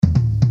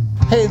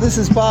Hey, this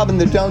is Bob in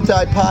the Don't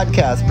Die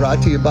podcast,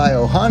 brought to you by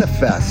Ohana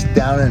Fest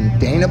down in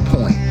Dana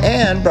Point,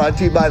 and brought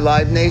to you by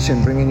Live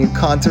Nation, bringing you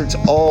concerts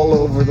all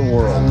over the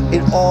world.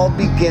 It all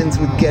begins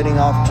with getting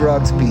off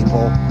drugs,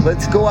 people.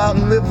 Let's go out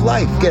and live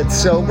life. Get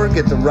sober,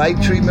 get the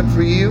right treatment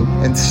for you,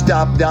 and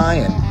stop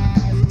dying.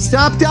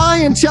 Stop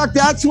dying, Chuck.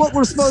 That's what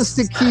we're supposed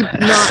to keep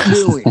not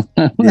doing.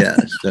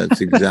 Yes,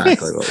 that's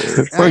exactly what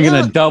we're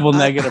going to double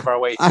negative our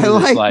way through I this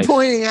like life.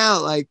 pointing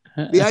out, like,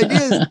 the idea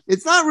is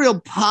it's not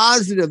real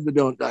positive, the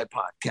Don't Die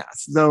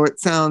podcast, though it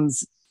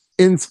sounds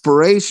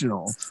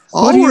inspirational.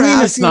 What do you mean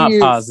it's not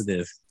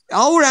positive?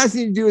 All we're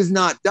asking you to do is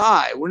not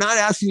die. We're not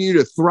asking you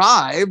to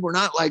thrive. We're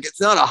not like, it's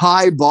not a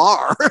high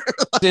bar.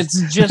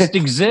 It's just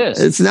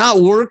exists. It's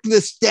not work the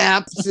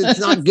steps.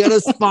 It's not get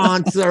a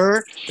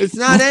sponsor. It's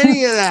not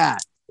any of that.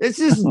 It's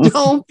just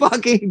don't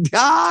fucking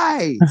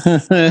die.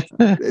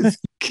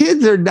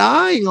 Kids are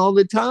dying all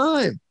the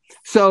time.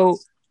 So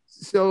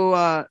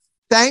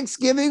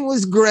Thanksgiving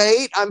was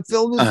great. I'm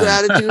filled with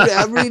gratitude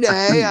every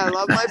day. I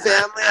love my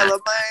family. I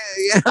love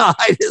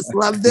I just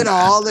loved it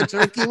all. The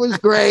turkey was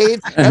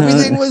great.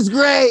 Everything was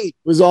great.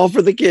 It was all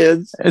for the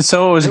kids. And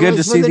so it was good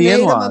to see the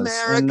in-laws.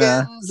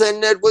 Americans,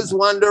 and it was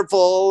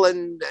wonderful.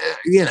 And,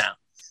 Yeah.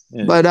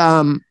 But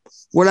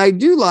what I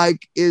do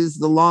like is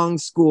the long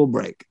school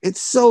break.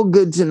 It's so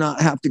good to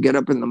not have to get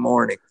up in the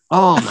morning.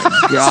 Oh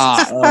my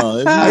God.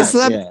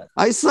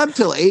 I slept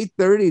till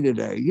 8:30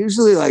 today.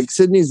 Usually, like,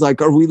 Sydney's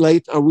like, are we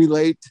late? Are we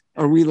late?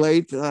 Are we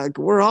late? Like,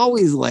 we're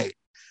always late.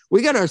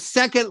 We got our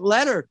second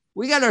letter.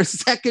 We got our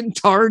second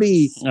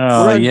tardy.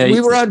 We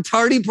were on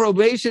tardy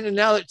probation, and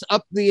now it's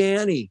up the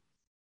ante.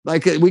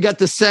 Like, we got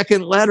the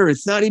second letter.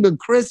 It's not even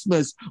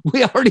Christmas.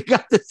 We already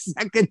got the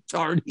second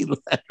tardy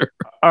letter.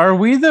 Are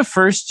we the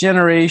first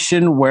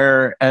generation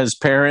where, as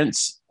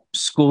parents,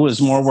 school is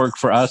more work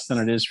for us than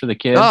it is for the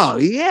kids? Oh,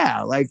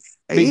 yeah.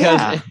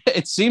 Because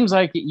it seems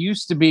like it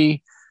used to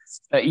be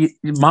that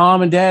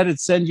mom and dad would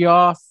send you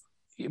off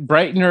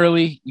bright and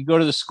early. You go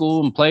to the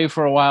school and play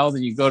for a while.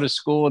 Then you go to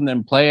school and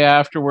then play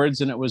afterwards.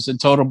 And it was a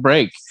total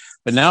break.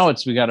 But now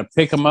we got to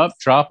pick them up,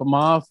 drop them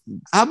off.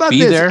 How about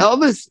this? There.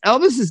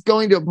 Elvis is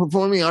going to a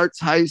performing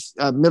arts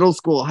middle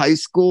school, high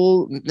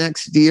school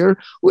next year.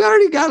 We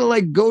already got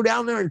to go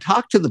down there and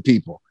talk to the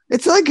people.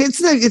 It's a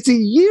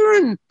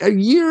year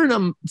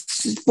and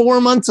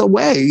 4 months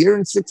away, a year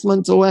and 6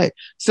 months away.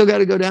 Still got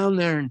to go down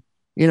there and,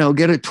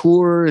 get a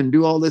tour and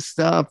do all this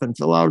stuff and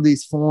fill out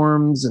these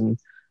forms. And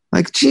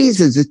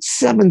Jesus,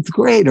 it's 7th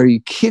grade. Are you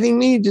kidding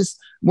me?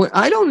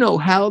 I don't know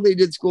how they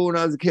did school when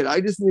I was a kid.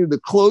 I just knew the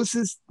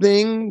closest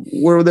thing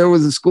where there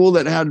was a school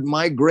that had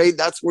my grade,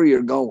 that's where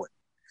you're going.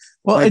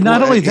 Well, and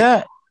not only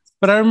that,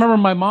 but I remember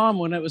my mom,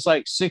 when it was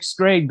 6th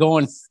grade,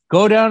 go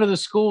down to the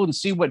school and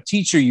see what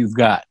teacher you've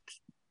got.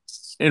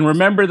 And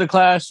remember the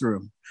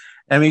classroom.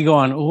 And me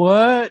going,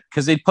 what?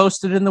 Because they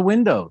posted in the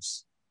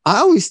windows. I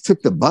always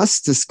took the bus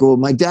to school.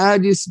 My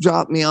dad used to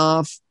drop me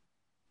off.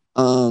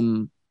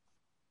 No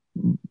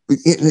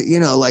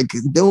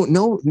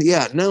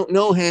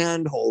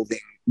hand holding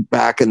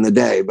back in the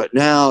day, but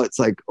now it's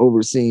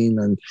overseen.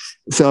 And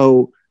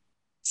so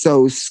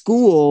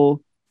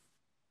school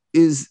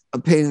is a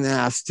pain in the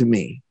ass to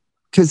me,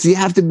 because you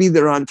have to be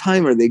there on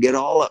time or they get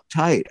all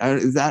uptight.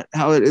 Is that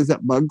how it is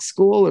at Bug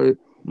School, or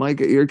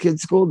Mike, at your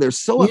kid's school? They're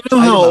so uptight. You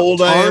know how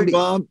old I am,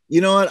 Bob?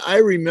 You know what? I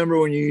remember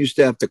when you used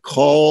to have to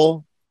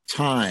call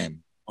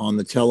time on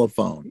the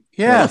telephone.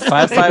 Yeah,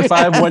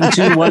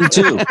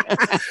 555-1212.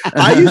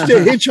 I used to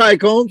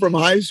hitchhike home from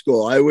high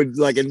school. I would,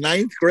 in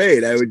 9th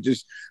grade, I would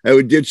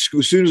ditch school.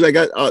 As soon as I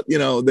got,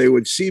 they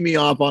would see me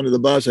off onto the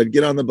bus. I'd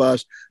get on the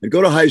bus, I'd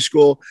go to high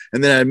school,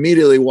 and then I'd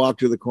immediately walk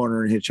to the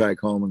corner and hitchhike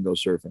home and go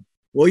surfing.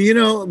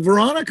 Well,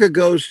 Veronica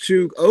goes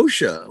to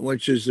OSHA,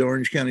 which is the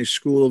Orange County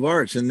School of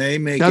Arts, and they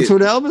make That's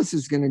what Elvis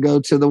is going to go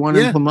to, the one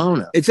in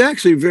Pomona. It's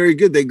actually very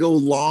good. They go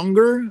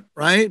longer,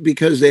 right?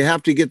 Because they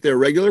have to get their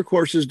regular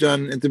courses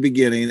done at the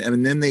beginning,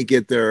 and then they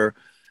get their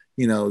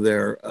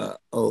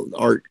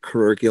art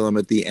curriculum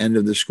at the end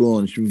of the school.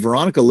 And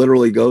Veronica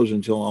literally goes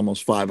until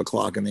almost 5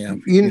 o'clock in the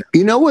afternoon.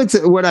 You know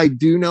what I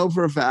do know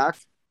for a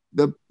fact?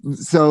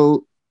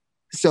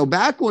 So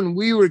back when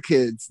we were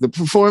kids, the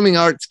performing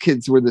arts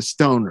kids were the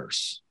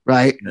stoners,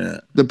 right? Yeah.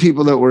 The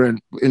people that were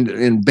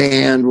in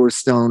band were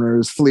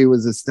stoners. Flea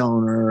was a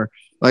stoner.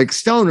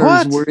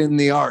 Stoners were in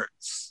the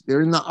arts.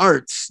 They're in the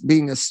arts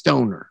being a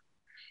stoner,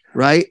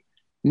 right?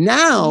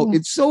 Now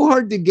it's so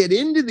hard to get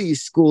into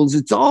these schools.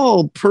 It's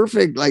all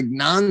perfect,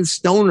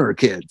 non-stoner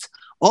kids.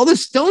 All the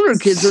stoner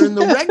kids are in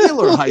the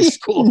regular high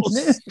schools.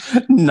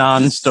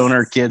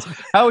 Non-stoner kids.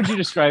 How would you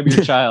describe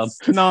your child?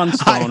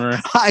 Non-stoner.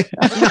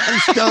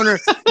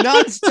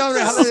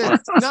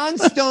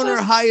 Non-stoner,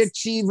 high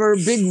achiever,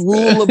 big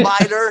rule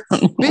abider.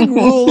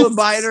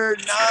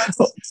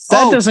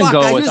 That doesn't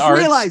go with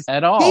art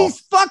at all.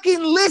 He's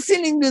fucking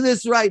listening to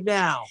this right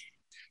now.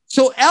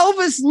 So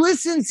Elvis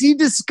listens. He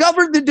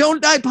discovered the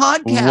Don't Die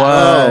podcast.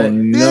 Whoa,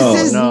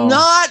 this is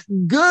not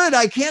good.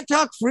 I can't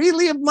talk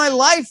freely of my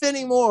life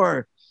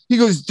anymore. He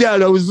goes,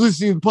 Dad, I was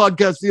listening to the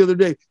podcast the other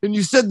day, and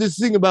you said this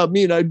thing about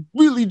me, and I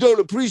really don't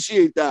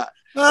appreciate that.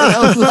 And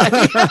I was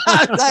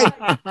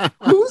like,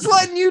 who's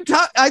letting you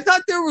talk? I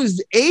thought there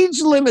was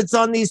age limits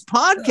on these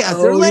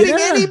podcasts. They're letting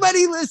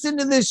anybody listen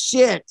to this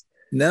shit.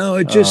 No,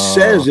 it just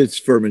says it's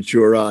for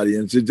mature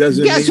audience. It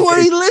doesn't. Guess where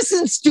he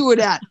listens to it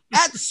at?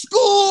 At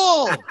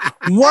school.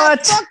 What?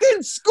 At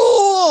fucking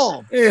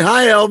school. Hey,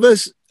 hi,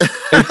 Elvis.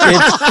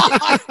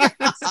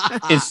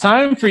 It's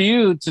time for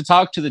you to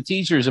talk to the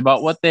teachers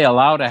about what they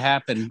allow to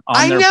happen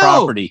on their know.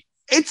 property.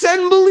 It's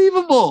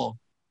unbelievable.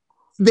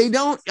 They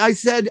don't. I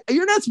said,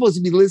 you're not supposed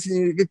to be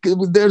listening.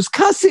 There's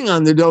cussing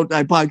on the Don't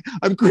Die podcast.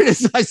 I'm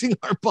criticizing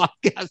our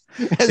podcast.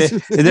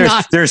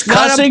 There's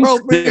cussing.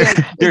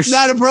 It's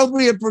not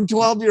appropriate for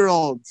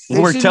 12-year-olds.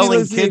 We're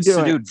telling kids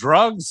to do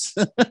drugs,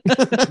 do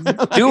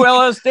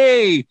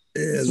LSD.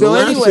 Yeah, the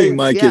last thing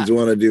my kids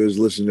want to do is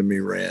listen to me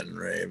rant and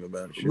rave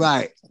about shit.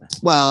 Right.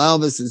 Well,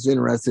 Elvis is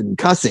interested in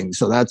cussing,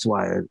 so that's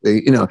why,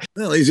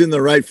 Well, he's in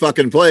the right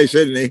fucking place,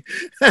 isn't he?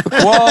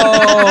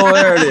 Whoa,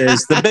 there it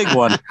is, the big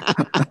one.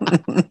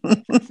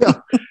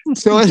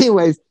 So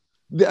anyways,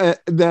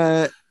 the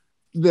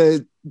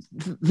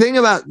thing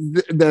about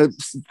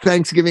the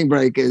Thanksgiving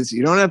break is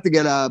you don't have to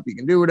get up. You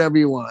can do whatever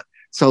you want.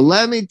 So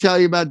let me tell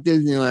you about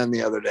Disneyland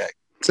the other day.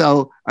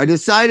 So I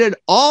decided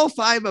all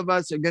 5 of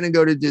us are going to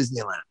go to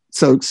Disneyland.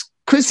 So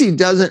Chrissy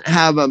doesn't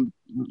have a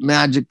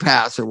magic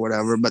pass or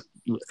whatever, but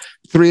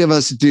 3 of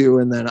us do,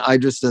 and then I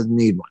just doesn't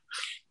need one.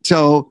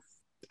 So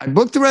I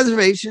booked the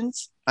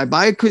reservations. I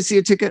buy Chrissy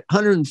a ticket,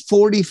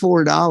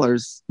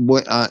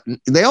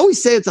 $144. They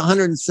always say it's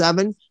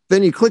 107.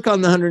 Then you click on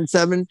the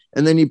 107,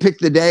 and then you pick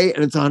the day,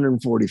 and it's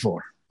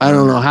 144. I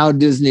don't know how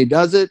Disney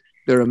does it.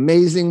 They're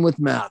amazing with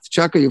math.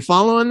 Chuck, are you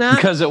following that?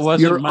 Because it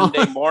wasn't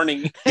Monday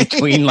morning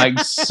between like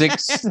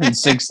 6 and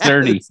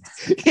 6:30.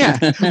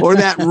 Yeah, or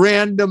that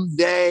random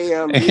day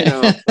of,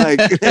 like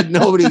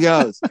nobody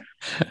goes.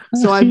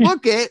 So I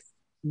book it,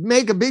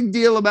 make a big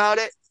deal about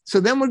it.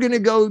 So then we're going to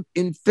go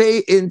in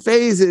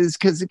phases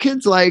because the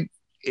kids like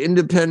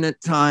independent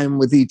time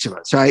with each of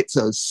us, right?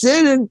 So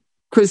Sid and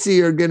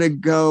Chrissy are going to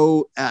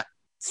go at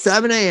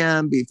 7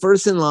 a.m., be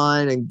first in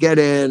line and get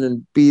in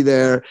and be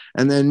there.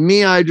 And then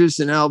me, Idris,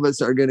 and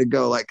Elvis are going to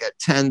go like at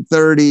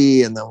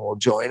 10:30, and then we'll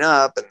join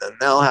up, and then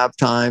they'll have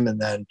time. And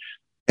then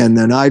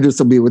Idris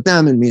will be with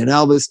them, and me and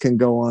Elvis can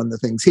go on the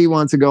things he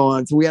wants to go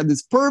on. So we had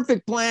this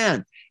perfect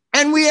plan,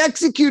 and we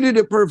executed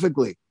it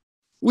perfectly.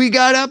 We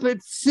got up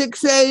at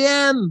 6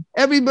 a.m.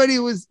 Everybody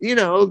was,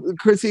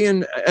 Chrissy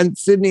and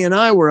Sydney and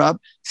I were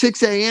up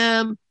 6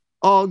 a.m.,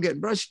 all get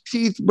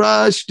teeth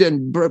brushed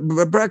and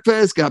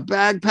breakfast, got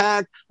bag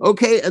packed.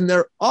 Okay. And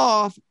they're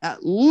off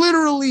at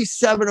literally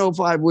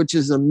 7:05, which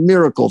is a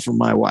miracle for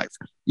my wife.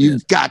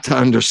 You've got to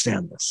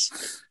understand this.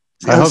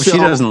 I hope she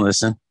doesn't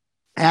listen.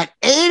 At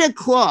 8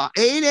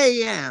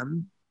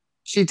 a.m.,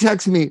 she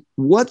texts me,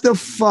 "What the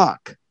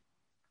fuck?"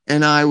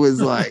 And I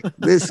was like,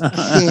 this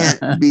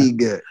can't be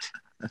good.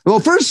 Well,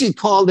 first she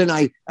called and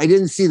I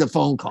didn't see the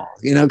phone call,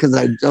 because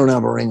I don't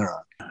have a ringer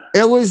on.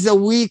 It was a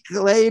week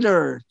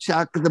later,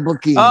 Chuck, the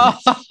booking. Oh,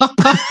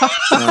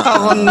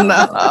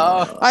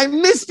 no. I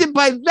missed it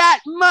by that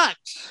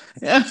much.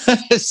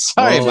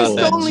 Sorry about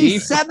that. It's only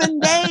 7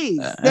 days.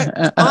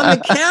 On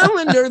the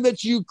calendar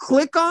that you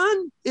click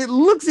on, it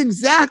looks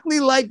exactly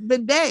like the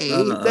day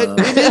that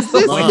it is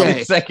this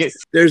day. Second.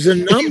 There's a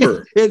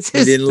number. I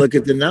didn't look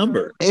at the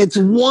number. It's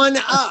one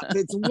up.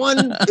 It's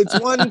one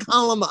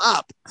column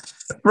up.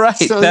 Right.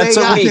 So that's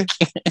a week.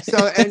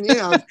 And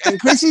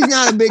Chrissy's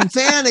not a big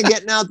fan of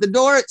getting out the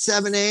door at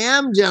 7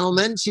 a.m.,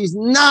 gentlemen. She's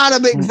not a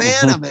big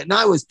fan of it. And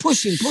I was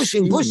pushing. You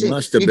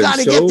must have You been got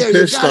to so get there.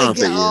 pissed You got off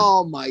to get. at you.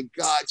 Oh my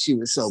God, she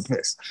was so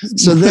pissed.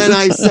 So then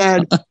I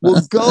said, "Well,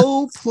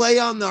 go play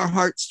on their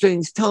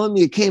heartstrings. Tell them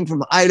you came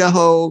from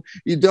Idaho.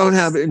 You don't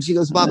have it." And she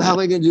goes, "Bob, how am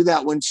I going to do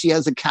that when she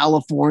has a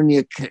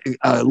California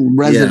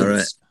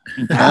residence?"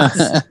 Yeah,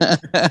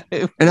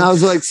 right. And I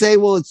was like, say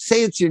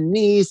it's your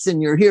niece and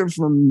you're here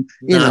from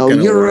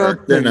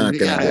Europe. They're not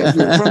gonna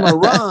you're from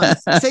Iran.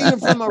 Say you're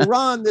from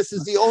Iran. This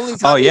is the only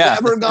time you've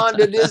ever gone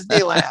to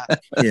Disneyland.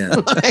 Yeah.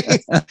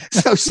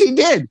 So she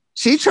did.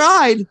 She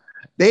tried.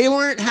 They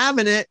weren't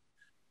having it.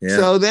 Yeah.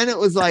 So then it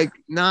was like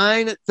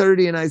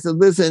 9:30, and I said,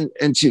 "Listen,"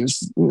 and she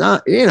was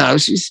not,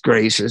 she's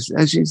gracious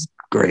and she's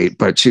great,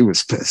 but she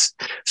was pissed.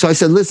 So I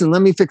said, "Listen,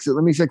 let me fix it.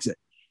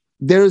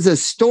 There's a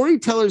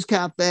Storytellers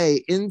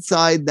Cafe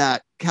inside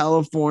that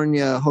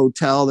California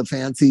hotel, the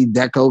fancy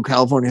Deco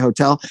California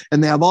hotel,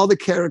 and they have all the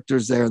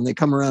characters there, and they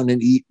come around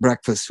and eat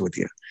breakfast with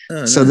you."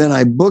 Oh, so then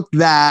I booked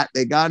that.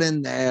 They got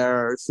in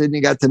there.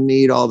 Sydney got to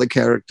meet all the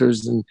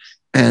characters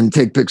and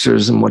take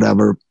pictures and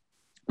whatever.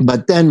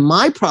 But then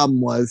my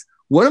problem was,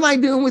 what am I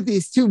doing with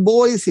these 2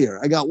 boys here?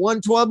 I got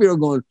one 12-year-old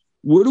going,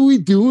 "What are we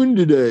doing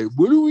today?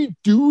 What are we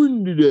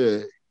doing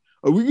today?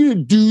 Are we going to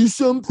do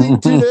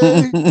something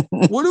today?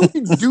 What are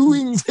we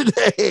doing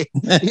today?"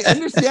 You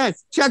understand?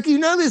 Chuck, you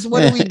know this.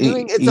 What are we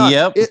doing?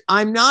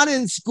 I'm not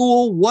in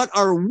school. What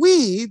are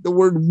we, the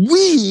word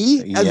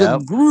we, as a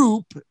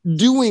group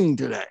doing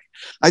today?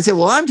 I said,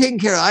 "Well, I'm taking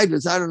care of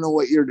Idris. I don't know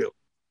what you're doing."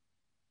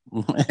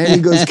 And he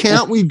goes,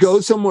 "Can't we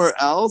go somewhere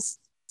else?"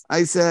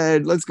 I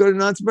said, "Let's go to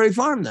Knott's Berry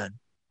Farm then."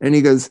 And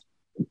he goes,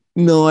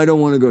 no, I don't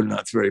want to go to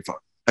Knott's Berry Farm.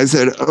 I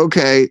said,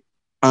 okay,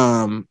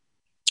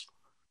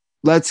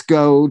 let's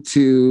go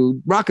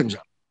to Rock and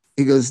Jump.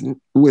 He goes,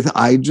 with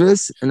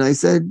Idris? And I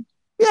said,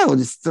 yeah, we'll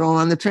just throw him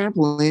on the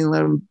trampoline and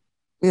let him,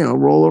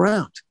 roll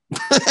around.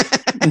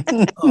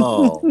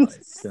 Oh my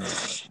God.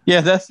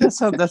 Yeah,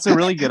 that's a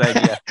really good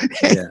idea.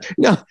 Yeah.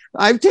 No,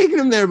 I've taken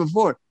him there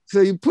before. So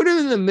you put him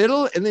in the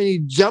middle and then you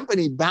jump and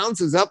he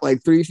bounces up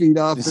like 3 feet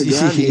off the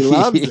ground. He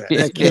loves it.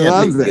 That He can't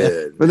loves be it.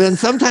 good. But then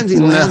sometimes he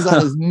lands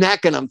on his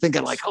neck and I'm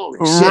thinking like, holy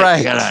shit.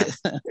 Right.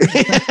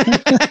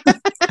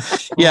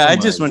 Yeah, Oh I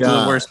just my went to the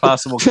God. worst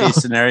possible case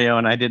scenario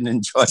and I didn't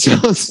enjoy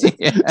it.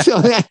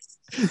 Yeah.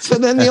 So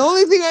then the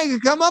only thing I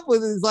could come up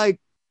with is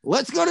like,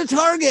 let's go to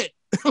Target.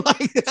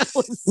 Like, that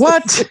was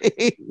What?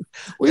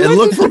 We And went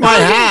look to for my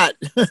Target. hat.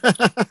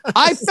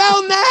 I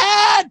found the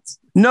hat.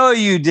 No,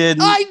 you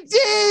didn't. I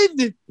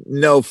did.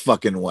 No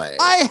fucking way.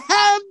 I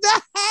have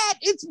the hat.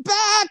 It's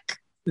back.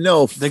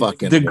 No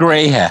fucking the way.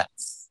 gray hat.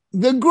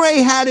 The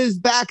gray hat is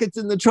back. It's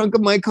in the trunk of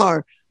my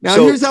car. Now,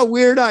 So- here's how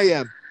weird I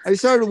am. I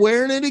started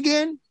wearing it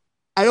again.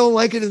 I don't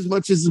like it as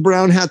much as the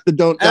brown hat the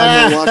Don't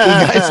Downhill Walking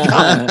guys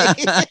got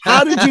me.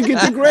 How did you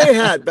get the gray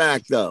hat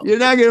back though? You're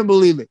not going to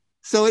believe it.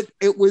 So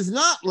it was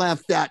not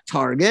left at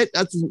Target.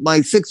 That's my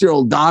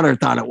 6-year-old daughter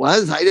thought it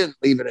was. I didn't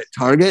leave it at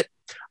Target.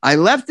 I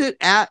left it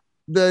at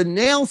the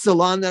nail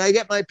salon that I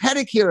get my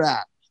pedicure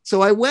at.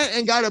 So I went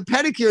and got a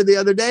pedicure the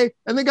other day,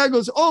 and the guy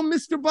goes, "Oh,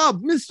 Mr.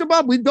 Bob,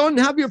 we don't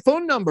have your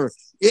phone number."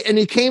 And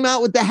he came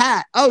out with the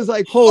hat. I was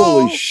like,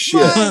 Holy oh,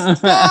 shit. my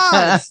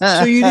God.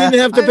 So you didn't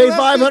have to I pay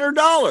left it-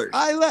 $500.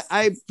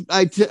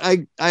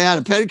 I had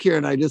a pedicure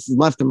and I just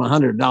left them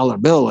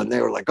 $100 bill, and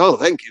they were like, "Oh,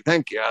 thank you."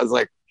 I was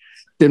like,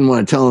 didn't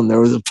want to tell them there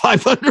was a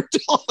 $500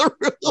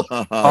 bill.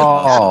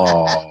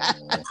 Oh.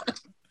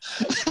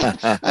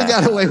 I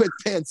got away with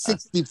paying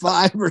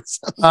 65 or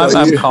something.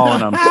 I'm calling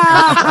them.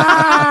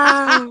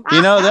 That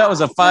was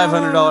a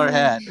 $500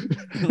 hat.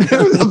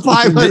 There was a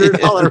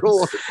 $500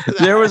 reward.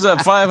 There was a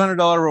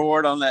 $500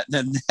 reward on that.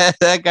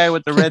 That guy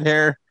with the red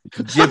hair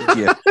jibbed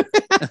you.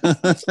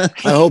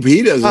 I hope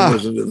he doesn't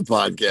listen to the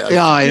podcast.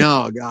 Yeah, I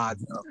know. God.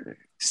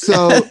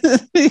 So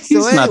He's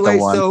not the anyway,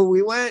 one. so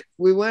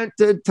we went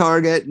to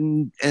Target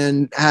and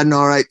had an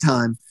all right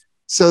time.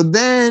 So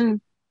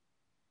then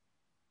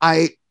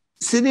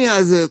Sydney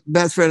has a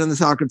best friend on the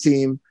soccer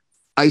team.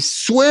 I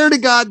swear to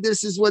God,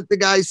 this is what the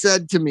guy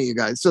said to me, you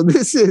guys. So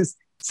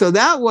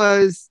that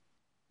was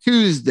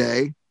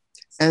Tuesday.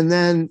 And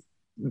then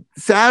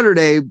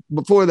Saturday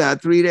before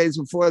that, 3 days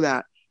before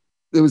that,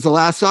 it was the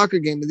last soccer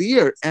game of the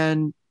year.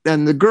 And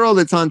the girl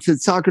that's on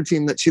Sid's soccer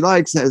team that she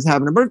likes is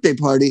having a birthday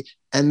party.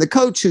 And the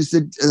coach, who's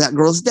that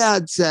girl's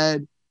dad,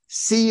 said,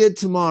 "See you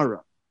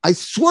tomorrow." I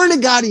swear to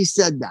God, he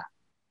said that.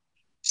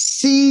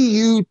 See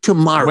you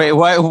tomorrow. Wait,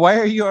 why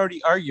are you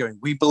already arguing?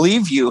 We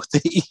believe you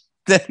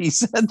that he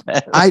said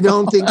that. I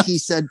don't think he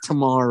said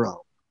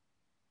tomorrow.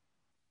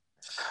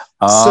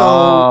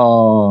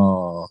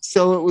 Oh.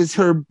 So it was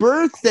her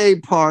birthday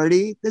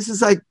party. This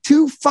is like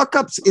 2 fuck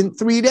ups in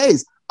 3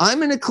 days. I'm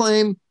going to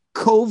claim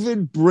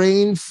COVID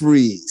brain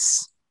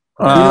freeze.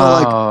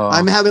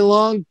 I'm having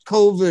long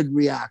COVID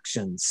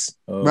reactions,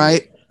 Oh,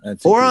 right?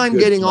 that's a Or good I'm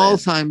getting plan.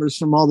 Alzheimer's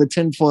from all the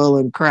tinfoil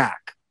and crack.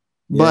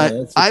 Yeah, But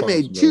that's a I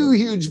made 2 possibility.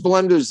 huge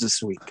blunders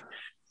this week.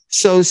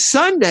 So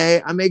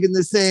Sunday, I'm making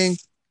this thing,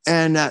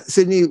 and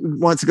Sydney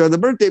wants to go to the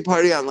birthday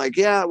party. I'm like,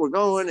 yeah, we're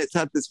going. It's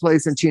at this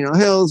place in Chino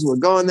Hills. We're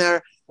going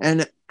there.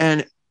 And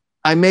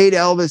I made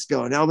Elvis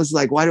go. And Elvis is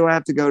like, why do I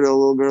have to go to a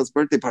little girl's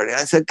birthday party?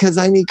 I said, because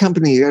I need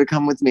company. You got to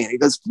come with me. And he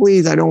goes,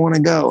 please, I don't want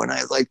to go. And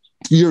I was like,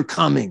 you're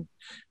coming.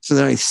 So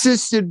then I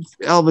assisted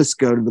Elvis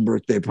go to the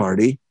birthday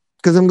party,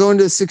 because I'm going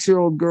to a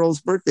 6-year-old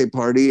girl's birthday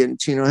party in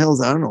Chino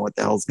Hills. I don't know what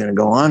the hell's going to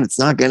go on. It's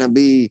not going to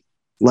be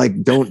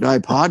like Don't Die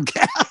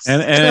podcast.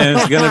 And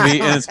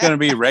it's gonna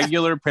be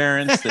regular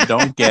parents that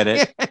don't get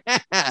it.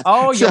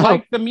 Oh, you So-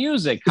 like the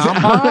music,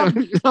 huh,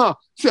 Bob?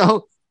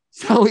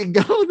 So we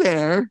go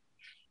there.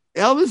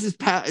 Elvis is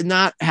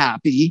not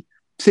happy.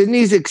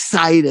 Sydney's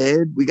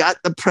excited. We got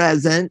the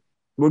present.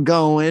 We're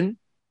going,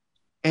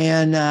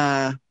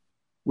 and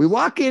we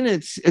walk in.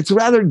 It's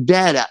rather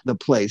dead at the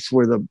place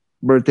where the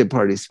birthday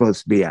party is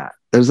supposed to be at.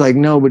 There's like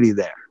nobody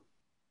there.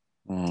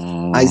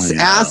 I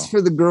asked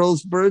for the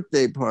girl's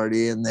birthday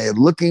party, and they're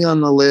looking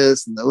on the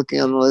list, and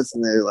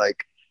they're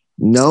like,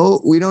 no,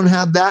 we don't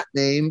have that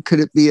name. Could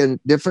it be a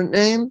different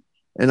name?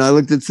 And I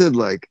looked at Sid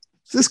like,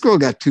 this girl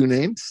got 2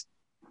 names.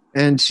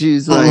 And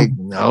she's like,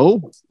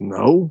 no.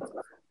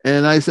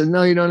 And I said,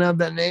 no, you don't have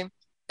that name.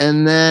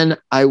 And then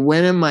I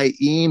went in my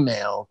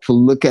email to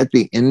look at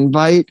the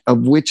invite,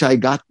 of which I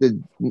got the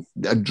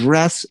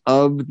address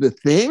of the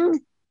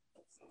thing.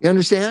 You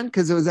understand?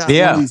 Because it was at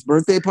one of these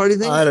birthday party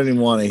things. I don't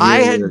even want to hear I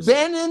had this.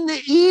 been in the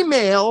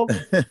email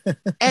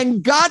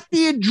and got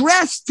the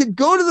address to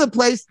go to the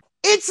place.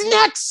 It's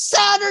next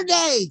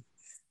Saturday.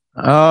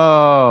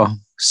 Oh,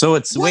 so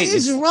it's What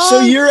is wrong? So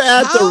you're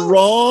at the How?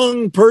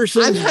 wrong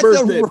person's I'm at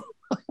birthday.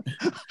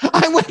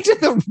 I went to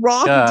the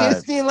wrong God.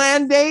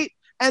 Disneyland date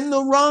and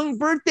the wrong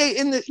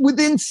birthday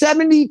within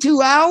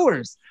 72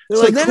 hours.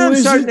 So then I'm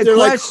starting to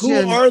question,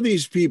 who are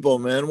these people,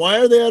 man? Why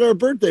are they at our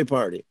birthday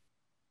party?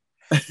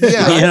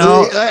 Yeah, You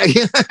know,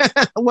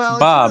 well,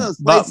 Bob, it's one of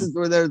those places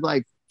where there's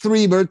like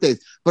 3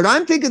 birthdays. But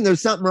I'm thinking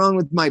there's something wrong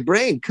with my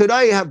brain. Could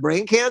I have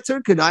brain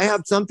cancer? Could I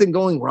have something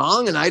going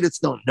wrong and I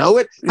just don't know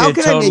it? How it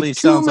can totally I make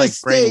 2 sounds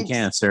mistakes? like brain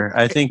cancer.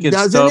 I think it's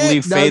Doesn't totally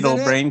it? fatal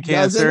Doesn't it? brain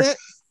cancer. Doesn't it?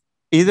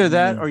 Either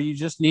that or you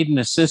just need an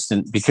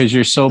assistant because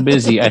you're so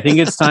busy. I think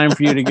it's time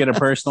for you to get a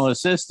personal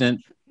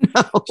assistant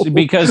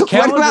because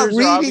calendars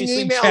are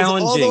obviously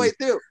challenging. All the way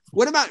through?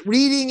 What about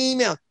reading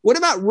emails? What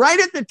about right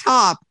at the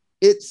top?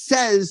 It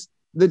says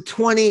the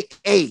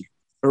 28th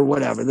or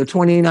whatever, the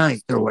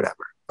 29th or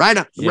whatever. Right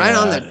on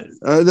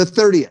the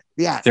 30th.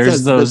 Yeah.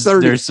 There's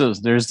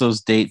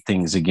those date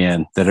things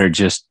again that are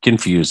just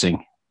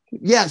confusing.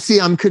 Yeah, see,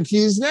 I'm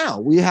confused now.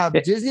 We have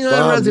Disneyland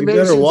Bob, reservations. You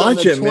better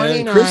watch it,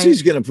 29th. man.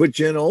 Chrissy's gonna put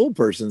you in an old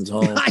person's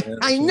home.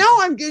 I know.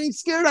 I'm getting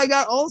scared. I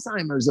got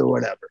Alzheimer's or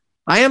whatever.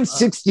 I am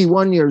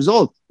 61 years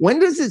old. When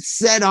does it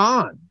set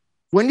on?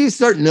 When do you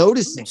start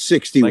noticing?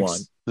 61.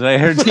 I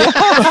heard.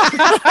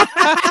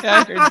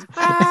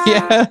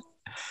 Yeah.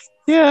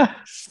 Yeah.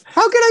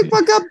 How can I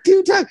fuck up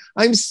 2 times?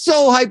 I'm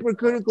so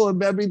hypercritical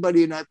of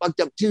everybody, and I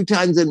fucked up 2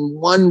 times in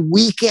one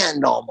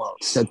weekend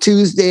almost. A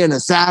Tuesday and a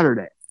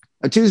Saturday.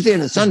 A Tuesday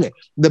and a Sunday.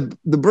 The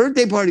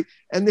birthday party.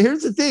 And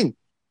here's the thing.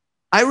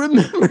 I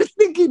remember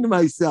thinking to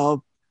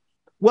myself,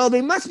 well,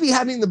 they must be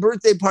having the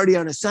birthday party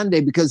on a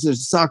Sunday because there's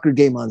a soccer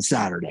game on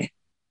Saturday.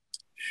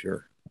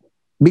 Sure.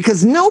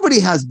 Because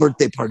nobody has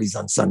birthday parties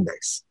on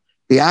Sundays.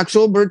 The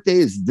actual birthday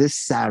is this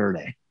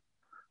Saturday.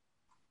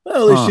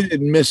 Well, at least you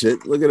didn't miss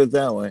it. Look at it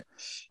that way.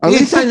 At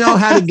least I know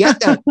how to get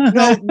there.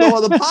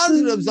 No, the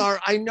positives are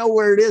I know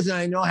where it is and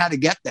I know how to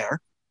get there.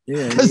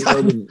 Yeah,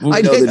 okay.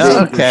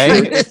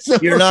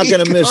 You're not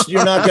going to miss.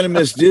 You're not going to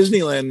miss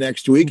Disneyland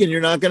next week, and you're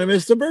not going to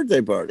miss the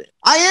birthday party.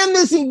 I am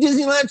missing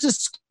Disneyland. It's a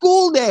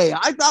school day.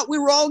 I thought we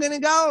were all going to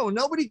go.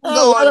 Nobody can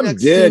go on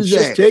next Tuesday.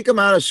 Just take them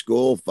out of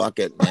school. Fuck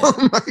it. Man.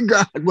 Oh my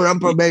God, we're on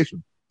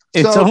probation.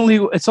 It's only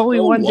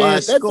one day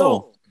of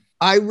school.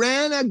 I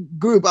ran a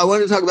group. I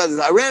wanted to talk about this.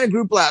 I ran a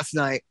group last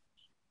night.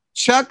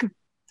 Chuck,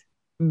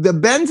 the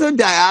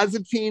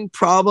benzodiazepine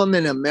problem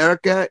in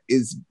America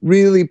is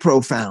really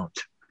profound.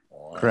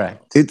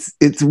 Correct.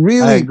 It's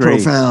really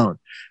profound.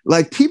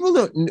 Like people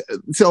don't.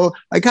 So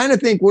I kind of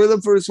think we're the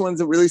first ones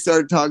that really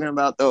started talking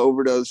about the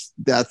overdose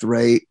death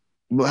rate.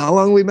 How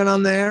long have we been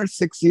on there?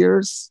 6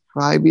 years?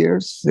 5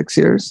 years? 6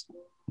 years?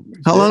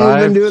 How long have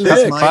we been doing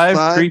this?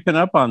 Five, creeping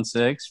up on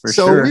 6 for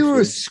sure. So we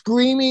were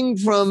screaming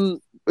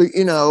from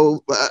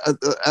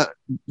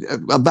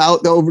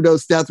about the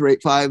overdose death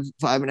rate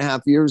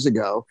 5.5 years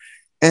ago,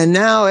 and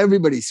now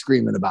everybody's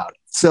screaming about it.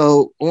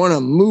 So I want to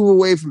move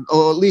away from, at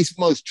least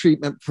most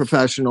treatment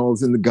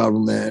professionals in the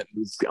government,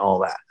 all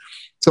that.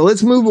 So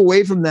let's move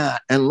away from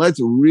that and let's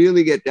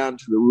really get down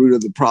to the root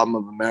of the problem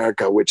of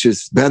America, which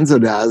is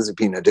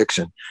benzodiazepine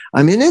addiction.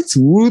 I mean, it's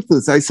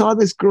ruthless. I saw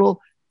this girl.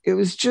 It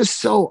was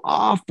just so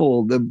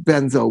awful, the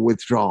benzo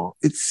withdrawal.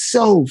 It's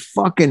so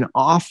fucking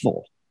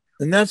awful.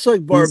 And that's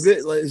like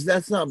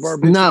that's not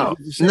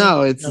barbiturate.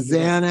 No, it's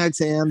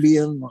Xanax,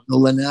 Ambien,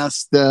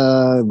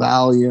 Lunesta,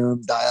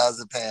 Valium,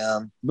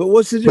 diazepam. But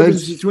what's the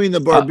difference between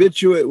the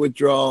barbiturate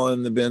withdrawal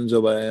and the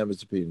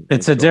benzodiazepine?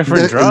 It's a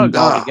different drug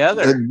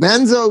altogether.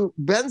 The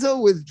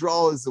benzo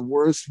withdrawal is the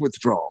worst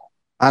withdrawal,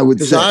 I would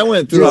say. I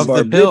went through a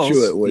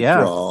barbiturate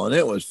withdrawal, and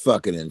it was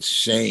fucking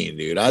insane,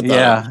 dude. I thought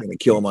I was going to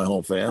kill my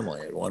whole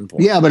family at one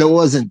point. Yeah, but it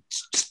wasn't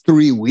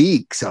 3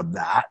 weeks of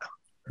that.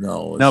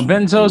 No,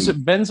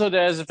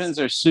 benzodiazepines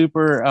are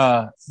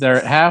super. Their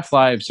half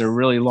lives are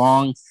really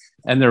long,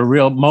 and they're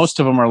real.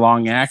 Most of them are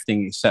long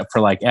acting, except for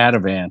like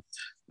Ativan.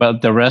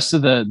 But the rest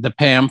of the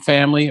PAM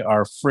family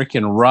are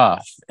freaking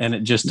rough, and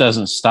it just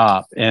doesn't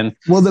stop. And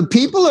well, the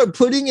people are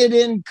putting it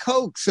in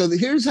Coke. So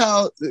here's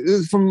how,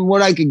 from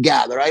what I could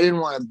gather, I didn't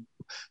want to.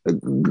 The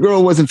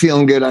girl wasn't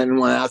feeling good. I didn't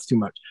want to ask too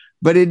much.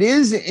 But it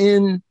is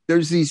in.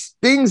 There's these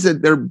things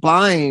that they're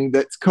buying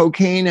that's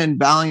cocaine and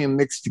Valium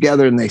mixed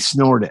together, and they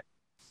snort it.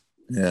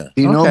 Yeah.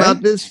 Do you know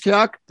about this,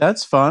 Chuck?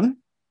 That's fun.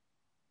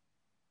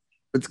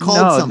 It's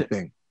called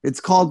something. It's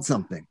called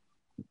something.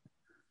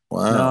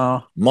 Wow.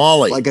 No.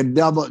 Molly. Like a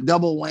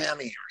double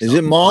whammy. Is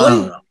it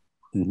Molly?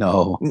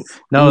 No,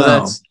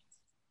 that's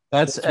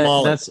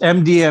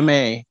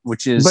MDMA,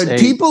 which is. But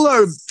people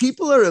are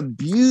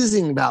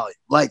abusing Valium,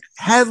 like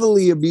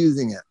heavily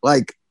abusing it,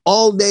 like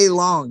all day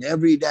long,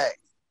 every day.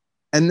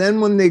 And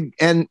then when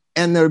and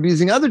they're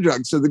abusing other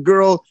drugs. So the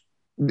girl,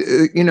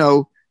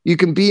 you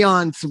can be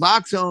on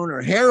Suboxone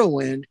or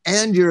heroin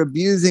and you're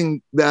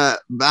abusing the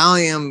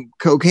Valium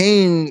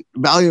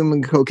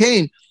and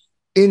cocaine.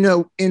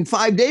 In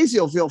 5 days,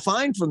 you'll feel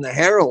fine from the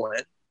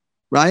heroin,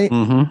 right?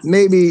 Mm-hmm.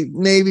 Maybe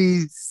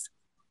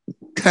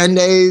 10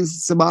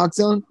 days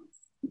Suboxone.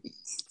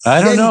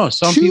 I don't know.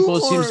 Some people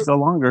it seems to go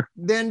longer.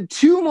 Then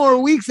 2 more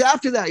weeks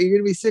after that, you're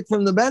going to be sick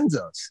from the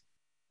benzos.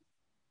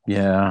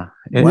 Yeah.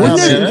 Wouldn't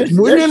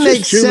it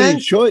make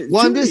sense? Well,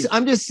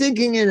 I'm just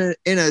thinking in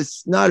a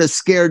not a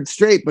scared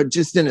straight, but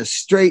just in a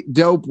straight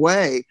dope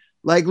way.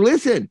 Like,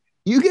 listen,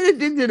 you get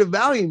addicted to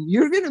Valium,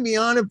 you're going to be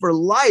on it for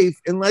life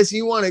unless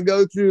you want to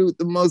go through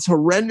the most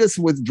horrendous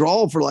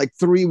withdrawal for like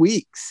 3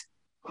 weeks.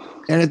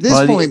 And at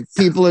this point,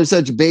 people are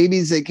such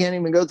babies, they can't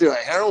even go through a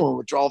heroin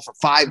withdrawal for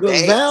 5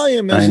 days.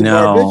 Valium is a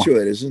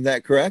barbiturate, isn't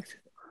that correct?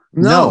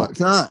 No, it's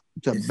not.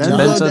 It's a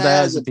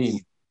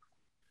benzodiazepine.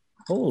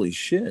 Holy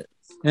shit.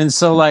 And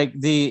so like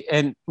the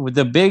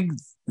big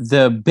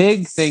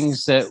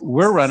things that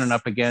we're running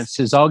up against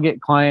is I'll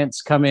get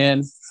clients come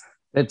in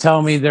that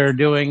tell me they're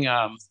doing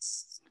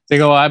they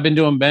go, I've been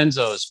doing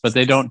benzos, but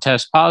they don't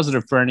test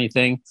positive for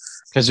anything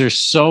because there's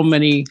so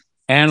many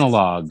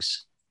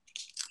analogs.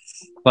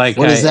 Like,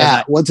 what is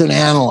that? What's an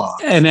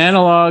analog? An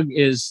analog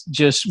is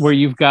just where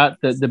you've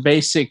got the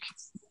basic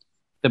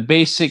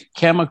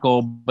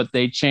chemical, but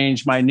they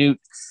change minute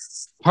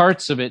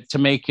parts of it to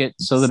make it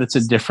so that it's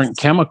a different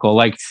chemical.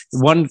 Like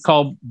one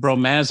called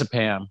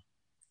bromazepam.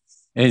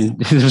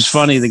 And it was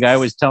funny. The guy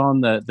was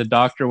telling the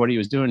doctor what he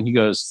was doing. He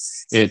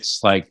goes,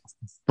 it's like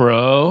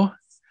bro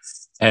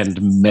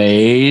and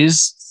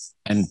maize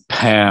and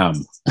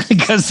Pam,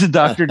 because the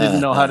doctor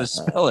didn't know how to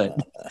spell it.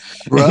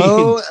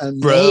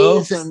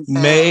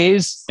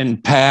 Maize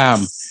and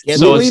Pam. Yeah,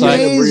 so it's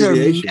like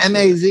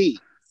M-A-Z.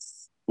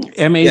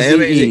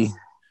 M-A-Z-E.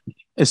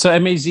 So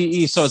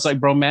M-A-Z-E. So it's like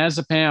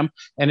bromazepam,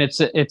 and it's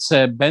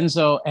a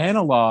benzo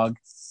analog.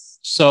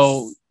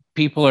 So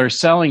people are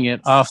selling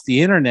it off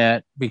the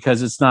internet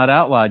because it's not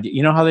outlawed.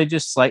 You know how they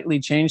just slightly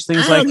change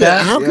things like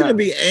that? How can it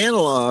be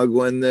analog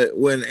when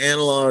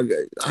analog?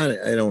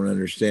 I don't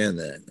understand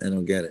that. I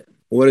don't get it.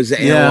 What does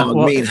the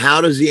analog mean?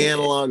 How does the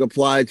analog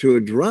apply to a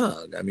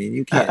drug? I mean,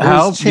 you can't.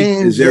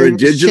 Is there a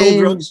digital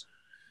drug?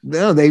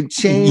 No, they've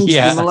changed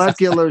the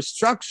molecular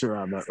structure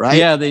of it, right?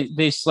 Yeah,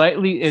 they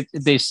slightly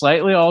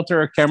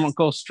alter a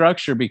chemical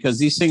structure because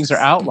these things are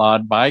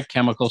outlawed by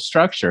chemical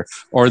structure,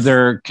 or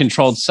they're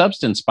controlled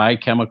substance by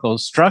chemical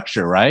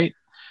structure, right?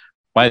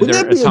 By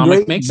their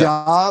atomic makeup.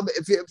 Job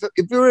if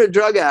you were a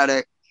drug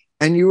addict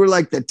and you were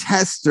like the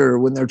tester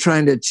when they're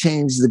trying to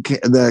change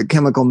the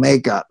chemical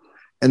makeup,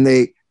 and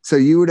so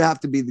you would have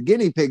to be the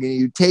guinea pig, and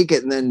you take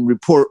it and then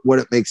report what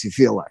it makes you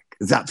feel like.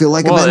 Does that feel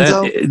like a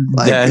benzo?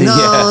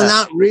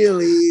 Not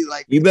really.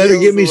 Like, you better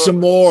give me some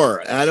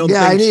more. I don't.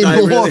 Yeah, I need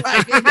more. Really...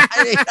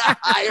 I need a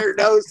higher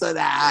dose of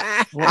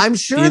that. I'm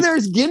sure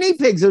there's guinea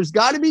pigs. There's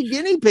got to be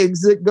guinea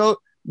pigs that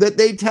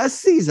they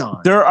test these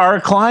on. There are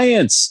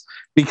clients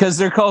because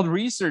they're called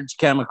research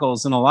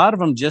chemicals, and a lot of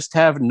them just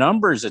have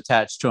numbers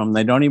attached to them.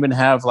 They don't even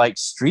have like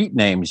street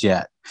names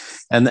yet,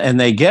 and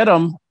they get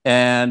them,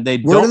 and they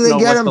Where don't. Do they know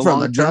get what them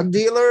from? A drug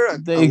dealer?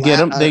 They get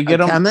them. They get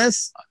them.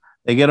 Chemist?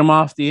 They get them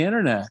off the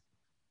internet.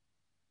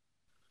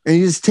 And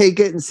you just take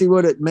it and see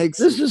what it makes.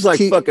 This is like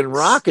fucking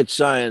rocket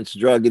science,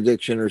 drug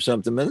addiction or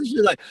something, man. This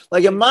is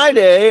like in my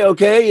day,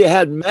 okay, you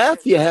had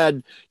meth, you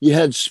had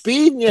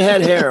speed, and you had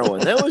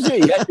heroin. That was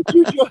it. You had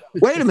to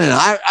Wait a minute.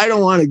 I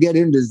don't want to get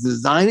into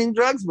designing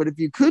drugs, but if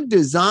you could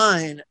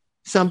design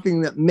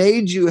something that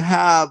made you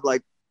have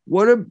like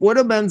what do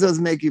benzos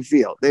make you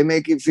feel? They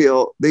make you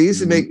feel. They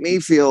used to make me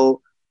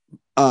feel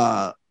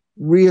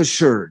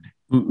reassured.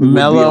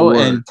 Mellow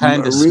and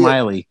kind of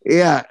smiley.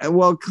 Yeah.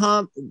 Well,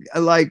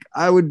 like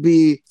I would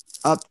be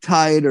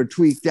uptight or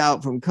tweaked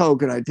out from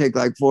coke, and I'd take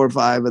like 4 or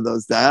 5 of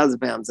those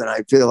diazepams, and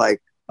I feel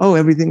like, oh,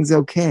 everything's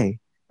okay.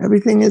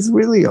 Everything is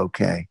really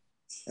okay.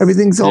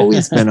 Everything's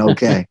always been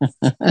okay.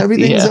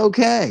 Everything's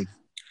okay.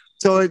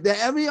 So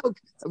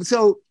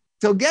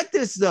so get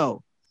this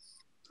though.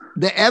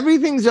 The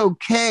everything's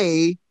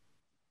okay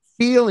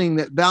feeling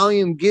that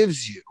Valium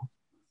gives you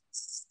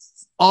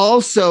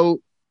also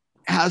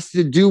has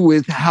to do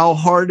with how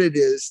hard it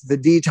is, the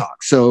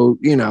detox. So,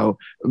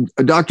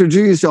 Dr.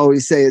 Drew used to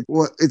always say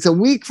it's a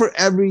week for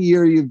every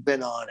year you've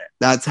been on it.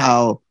 That's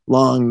how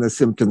long the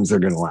symptoms are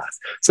going to last.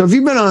 So if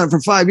you've been on it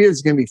for 5 years,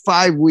 it's going to be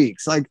 5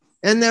 weeks.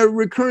 And they're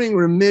recurring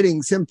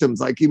remitting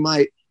symptoms. Like you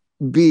might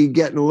be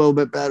getting a little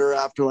bit better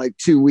after like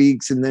 2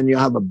 weeks, and then you'll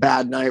have a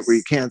bad night where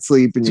you can't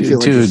sleep and you feel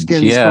like your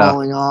skin's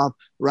falling off.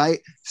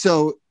 Right.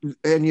 So,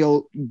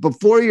 and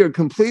before you're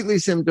completely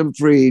symptom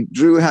free,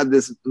 Drew had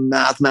this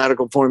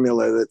mathematical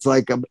formula that's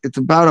like, it's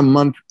about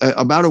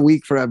a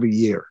week for every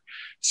year.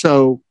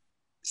 So,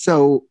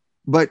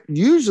 but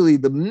usually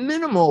the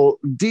minimal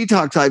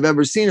detox I've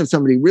ever seen of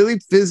somebody really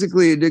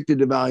physically addicted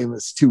to Valium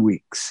is 2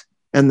 weeks.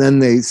 And then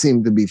they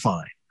seem to be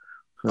fine.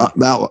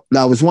 That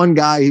was one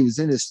guy, he was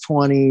in his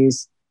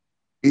 20s.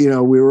 We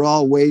were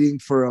all waiting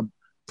for a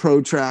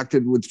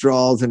protracted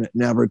withdrawals, and it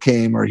never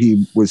came, or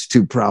he was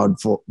too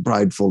prideful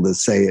to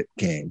say it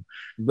came.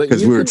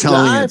 Because we were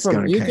telling him it's going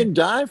to come. You can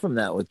die from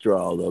that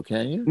withdrawal, though,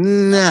 can you?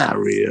 Not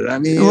really. I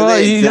mean,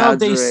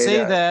 they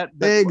say that.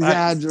 They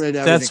exaggerate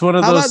everything. That's one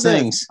of those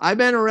things. I've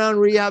been around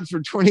rehabs for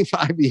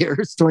 25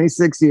 years,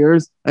 26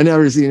 years. I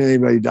never seen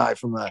anybody die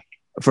from a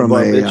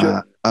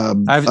Valium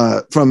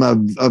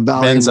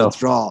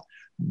withdrawal.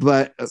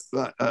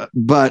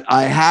 But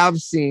I have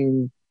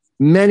seen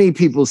many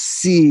people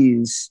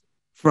seize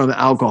from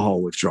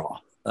alcohol withdrawal.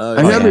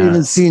 I've never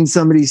even seen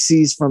somebody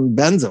seize from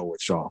benzo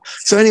withdrawal.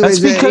 So anyway,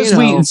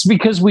 it's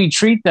because we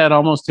treat that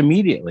almost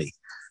immediately.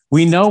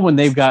 we know when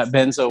they've got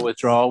benzo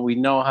withdrawal, we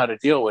know how to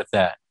deal with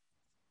that.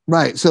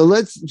 Right.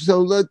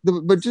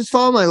 But just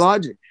follow my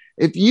logic.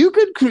 If you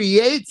could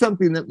create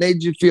something that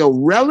made you feel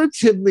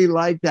relatively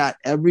like that,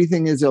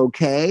 everything is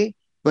okay,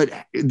 but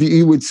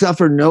you would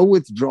suffer no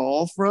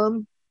withdrawal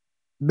from,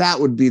 that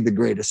would be the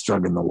greatest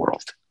drug in the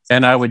world.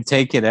 And I would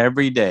take it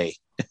every day.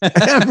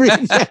 Every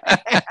day.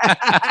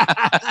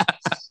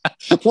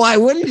 Why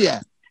wouldn't you?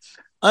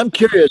 I'm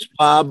curious,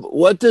 Bob,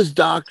 what does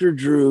Dr.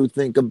 Drew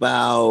think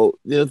about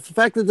the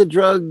fact that the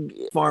drug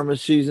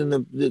pharmacies and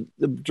the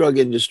drug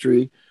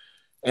industry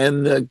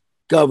and the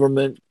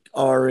government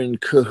are in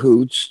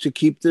cahoots to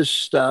keep this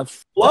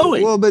stuff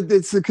flowing? Well, but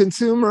it's the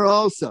consumer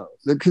also.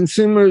 The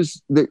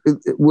consumers,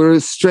 we're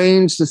a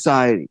strange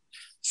society.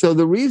 So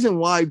the reason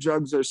why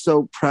drugs are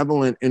so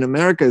prevalent in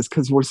America is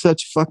because we're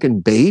such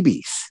fucking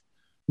babies.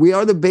 We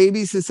are the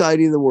baby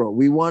society of the world.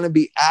 We want to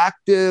be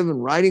active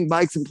and riding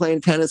bikes and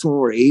playing tennis when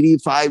we're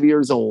 85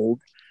 years old.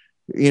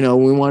 We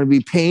want to be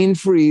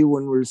pain-free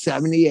when we're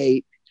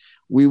 78.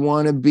 We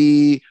want to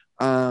be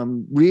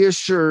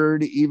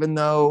reassured, even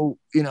though,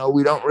 we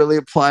don't really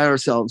apply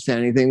ourselves to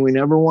anything. We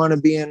never want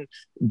to be in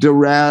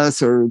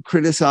duress or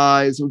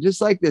criticized. We're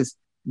just like this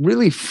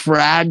really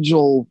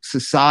fragile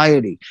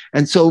society.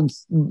 And so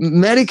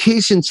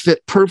medications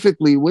fit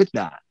perfectly with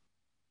that.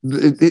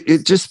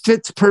 It just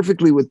fits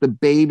perfectly with the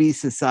baby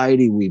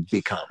society we've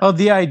become. Oh,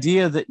 the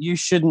idea that you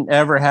shouldn't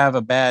ever have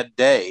a bad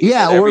day.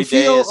 Yeah, or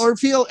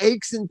feel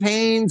aches and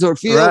pains, or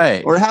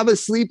or have a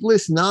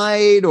sleepless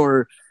night,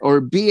 or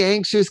be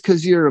anxious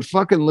because you're a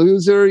fucking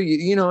loser.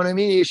 You know what I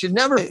mean? You should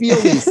never feel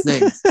these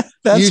things.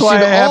 That's why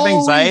I have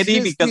anxiety,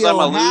 because I'm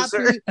a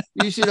loser.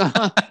 You should.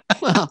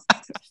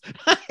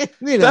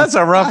 That's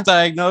a rough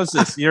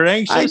diagnosis. You're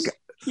anxious.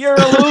 You're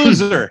a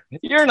loser.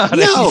 You're not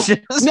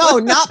anxious.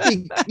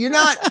 You're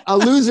not a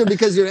loser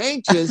because you're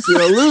anxious. You're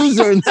a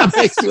loser, and that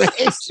makes you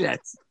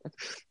anxious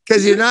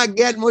because you're not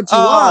getting what you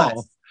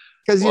want.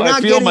 Because you're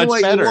not getting what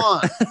you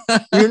want.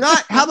 You're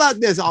not. How about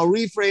this? I'll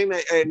reframe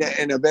it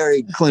in a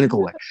very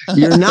clinical way.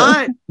 You're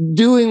not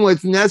doing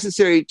what's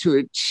necessary to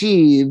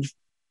achieve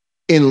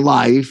in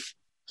life,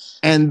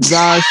 and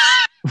thus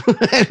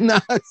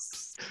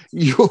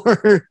your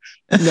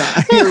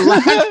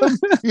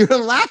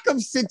lack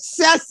of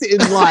success in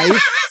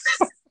life.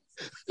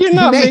 You're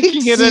not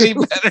making it any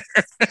better.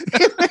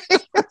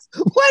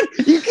 What?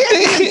 You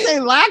can't even say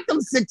lack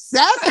of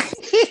success?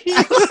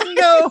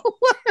 No.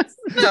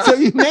 So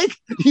you make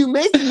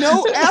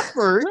no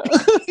effort.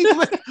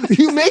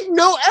 You make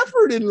no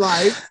effort in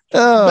life.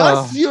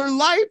 Thus your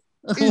life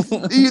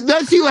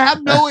thus you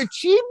have no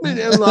achievement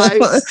in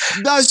life.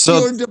 Thus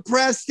you're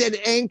depressed and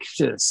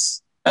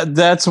anxious.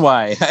 That's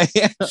why.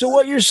 So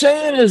what you're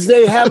saying is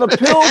they have a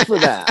pill for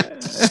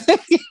that.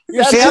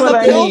 They have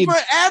a pill for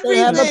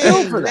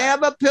everything. They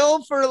have a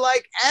pill for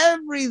like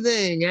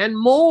everything and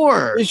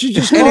more. You should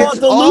just call it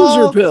the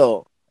loser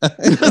pill.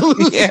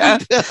 Yeah.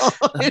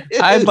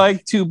 I'd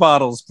like 2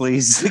 bottles,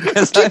 please,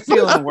 because I'm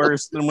feeling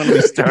worse than when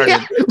we started.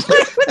 Yeah.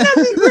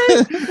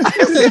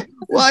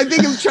 Well, I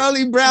think of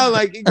Charlie Brown,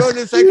 like you go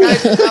to a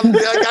psychiatrist,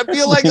 I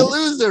feel like a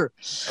loser.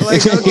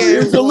 Like, okay,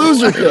 here's the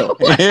loser pill.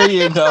 There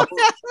you go.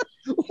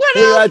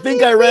 I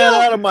think I ran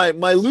out of my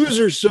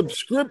loser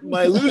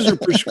my loser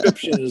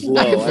prescription is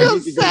low. I feel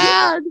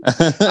sad.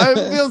 I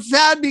feel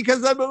sad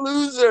because I'm a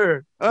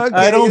loser.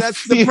 Okay,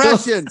 that's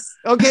depression.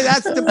 Okay,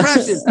 that's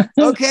depression.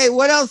 Okay,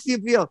 what else do you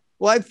feel?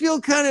 Well, I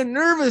feel kind of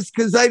nervous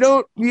because I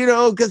don't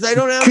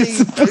have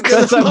any.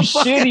 Because I'm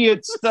shitty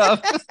at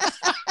stuff.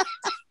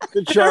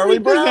 The Charlie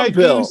Brown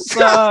pill.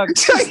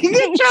 You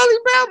get Charlie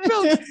Brown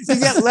pill.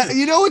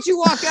 You know what you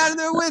walk out of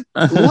there with?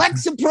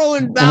 Lexapro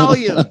and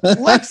Valium.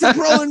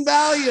 Lexapro and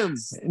Valium.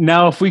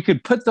 Now, if we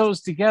could put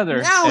those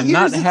together and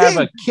not have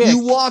a kick.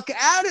 You walk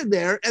out of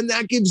there, and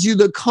that gives you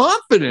the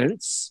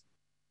confidence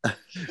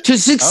to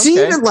succeed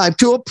in life,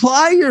 to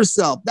apply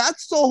yourself.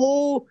 That's the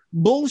whole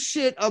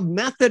bullshit of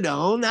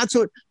methadone. That's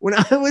what,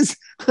 I was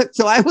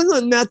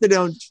on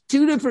methadone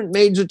 2 different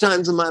major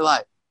times in my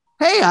life.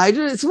 Hey,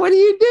 Idris, what are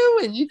you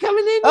doing? You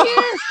coming in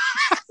here?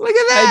 Look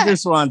at that.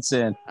 Idris wants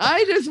in.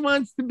 Idris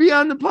wants to be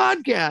on the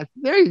podcast.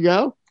 There you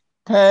go.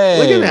 Hey.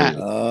 Look at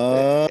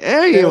that.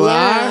 There you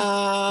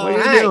are.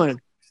 What are you doing?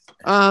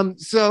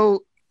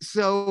 So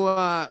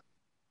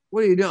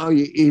what are you doing? Oh,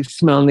 you're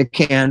smelling the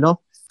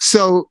candle.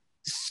 So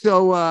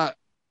what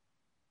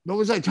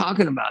was I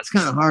talking about? It's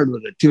kind of hard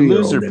with a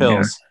 2-year-old loser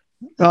pills.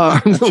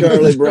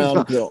 Charlie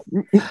Brown pill.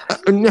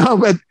 No,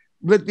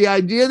 but the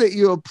idea that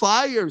you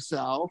apply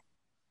yourself.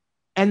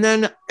 And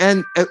then,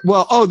 the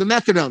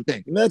methadone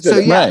thing. So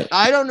right.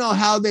 I don't know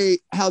how they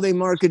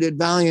marketed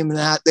Valium and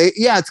that.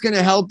 It's going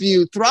to help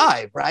you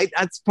thrive, right?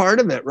 That's part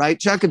of it, right,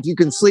 Chuck? If you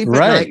can sleep at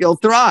night, you'll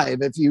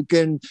thrive. If you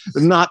can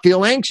not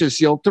feel anxious,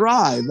 you'll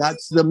thrive.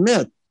 That's the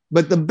myth.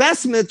 But the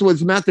best myth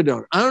was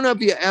methadone. I don't know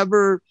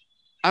if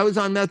I was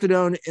on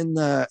methadone in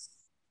the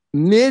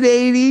mid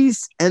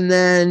 80s, and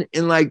then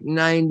in like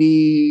 94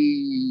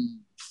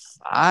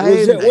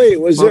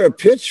 Was there a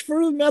pitch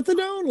for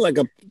methadone? Like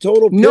a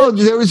total pitch? No,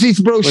 there was these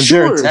brochures. Was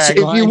there a If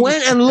you tagline?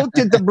 went and looked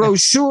at the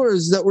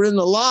brochures that were in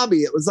the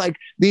lobby, it was like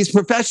these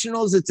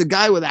professionals. It's a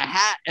guy with a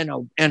hat and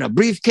a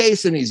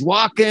briefcase, and he's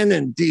walking,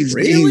 and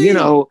Really?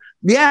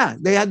 yeah,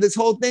 they had this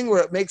whole thing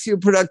where it makes you a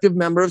productive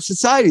member of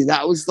society.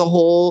 That was the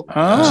whole gist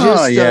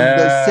of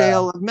the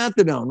sale of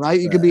methadone, right?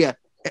 You could be a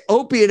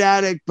opiate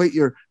addict, but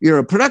you're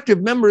a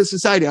productive member of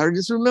society. I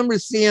just remember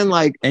seeing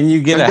like And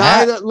you get a a guy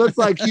hat. that looked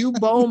like Hugh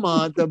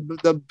Beaumont, the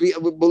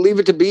Believe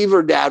It to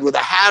Beaver dad, with a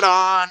hat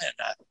on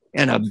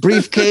and a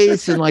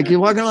briefcase, and like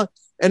you're walking along.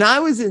 And I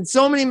was in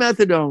so many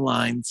methadone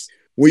lines.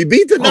 We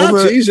beat the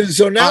Nazis, and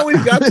so now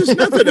we've got this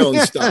methadone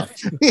stuff.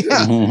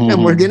 Yeah,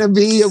 and we're gonna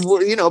be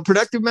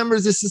productive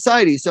members of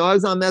society. So I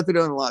was on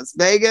methadone in Las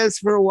Vegas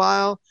for a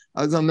while.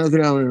 I was on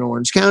methadone in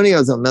Orange County. I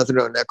was on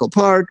methadone in Echo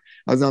Park.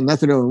 I was on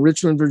methadone in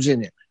Richmond,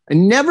 Virginia. I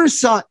never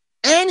saw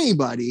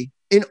anybody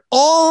in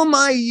all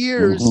my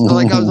years.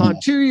 Like I was on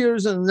 2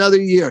 years and another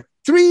year,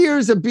 3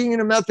 years of being in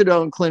a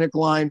methadone clinic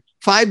line,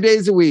 5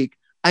 days a week.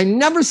 I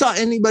never saw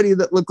anybody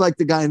that looked like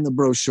the guy in the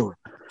brochure.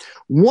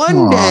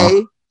 One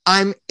day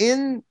I'm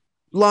in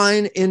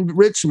line in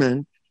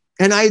Richmond,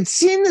 and I had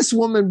seen this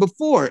woman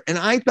before, and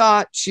I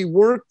thought she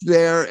worked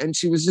there, and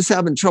she was just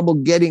having trouble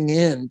getting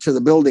into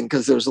the building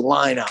because there's a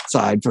line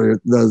outside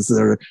for those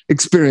that are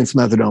experienced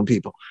methadone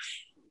people.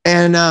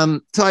 And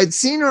so I'd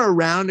seen her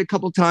around a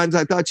couple times.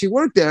 I thought she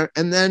worked there,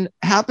 and then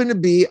happened to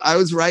be I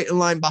was right in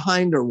line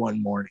behind her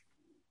one morning.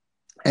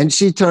 And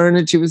she turned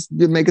and she was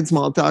making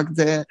small talk and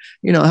saying,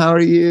 how are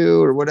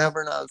you or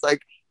whatever. And I was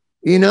like,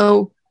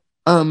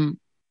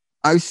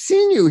 I've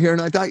seen you here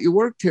and I thought you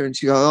worked here. And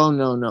she goes, oh,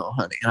 no,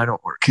 honey, I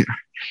don't work here.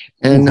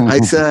 And I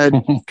said,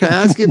 can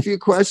I ask you a few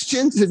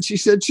questions? And she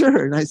said,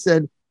 sure. And I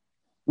said,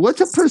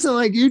 what's a person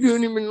like you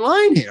doing in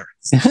line here?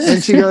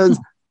 And she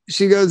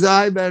goes,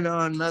 I've been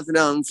on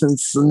methadone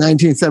since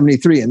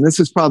 1973. And this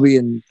was probably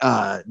in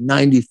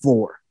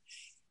 94.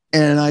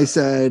 And I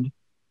said,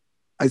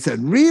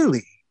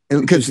 really?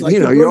 Because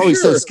you're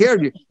always so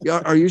scared.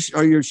 Are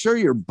you sure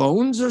your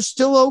bones are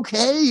still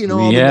okay?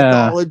 All the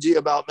mythology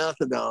about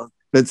methadone.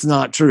 That's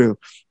not true.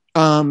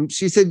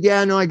 She said,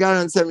 yeah, no, I got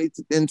it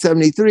in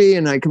 73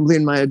 and I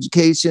completed my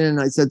education.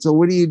 I said, so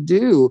what do you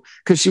do?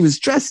 Because she was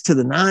dressed to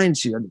the nines.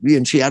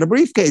 She had a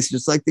briefcase,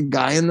 just like the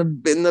guy in the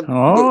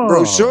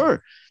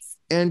brochure.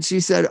 And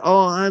she said,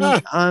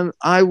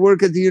 I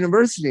work at the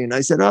university. And I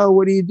said, oh,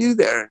 what do you do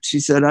there? She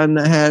said, I'm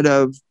the head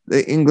of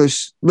the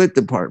English Lit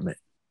department.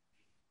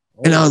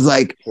 And I was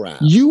like,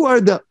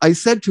 I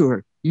said to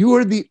her, you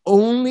are the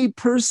only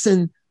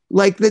person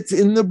like that's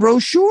in the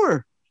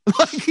brochure.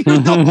 Like you're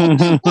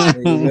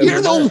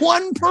the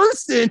one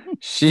person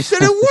that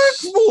it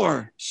works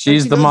for.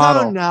 She's the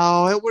model. Oh,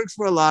 no, it works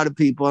for a lot of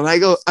people. And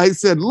I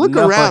said, look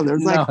around.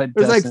 There's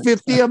like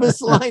 50 of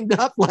us lined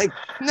up. Like,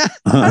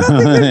 I don't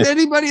think there's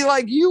anybody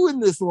like you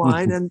in this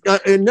line. And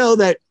know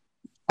that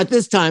at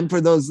this time, for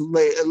those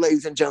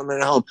ladies and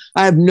gentlemen at home,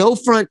 I have no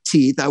front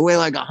teeth. I weigh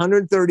like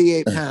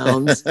 138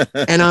 pounds,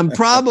 and I'm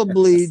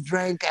probably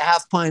drank a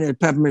half pint of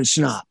peppermint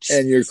schnapps.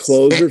 And your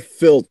clothes are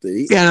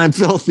filthy. And I'm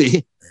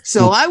filthy.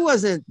 So I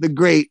wasn't the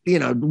great,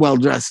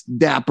 well-dressed,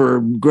 dapper,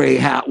 gray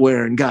hat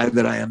wearing guy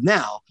that I am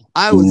now.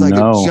 I was like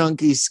a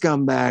junkie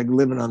scumbag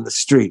living on the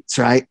streets,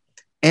 right?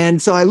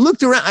 And so I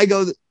looked around. I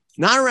go,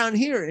 not around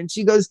here. And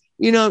she goes,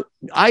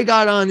 I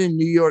got on in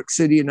New York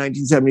City in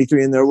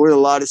 1973, and there were a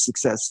lot of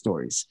success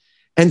stories.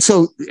 And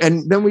so,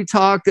 and then we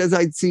talked as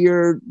I'd see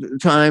her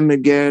time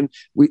again.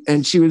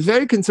 And she was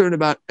very concerned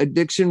about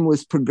addiction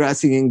was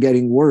progressing and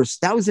getting worse.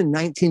 That was in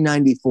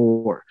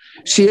 1994.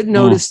 She had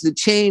noticed the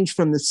change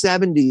from the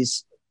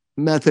 70s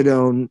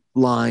methadone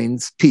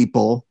lines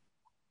people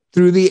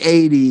through the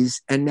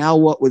 80s, and now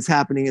what was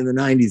happening in the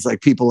 90s,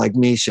 like people like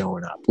me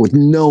showing up with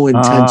no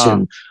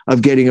intention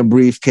of getting a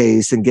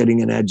briefcase and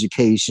getting an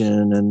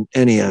education and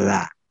any of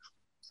that.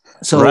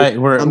 So right,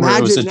 where it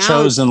was a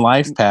chosen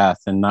life path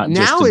and not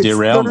just a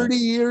derailment. Now it's 30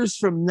 years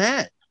from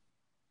then,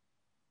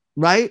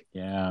 right?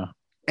 Yeah.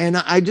 And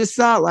I just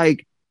thought,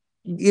 like,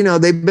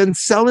 they've been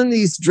selling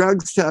these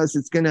drugs to us.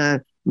 It's going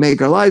to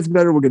make our lives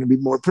better. We're going to be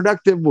more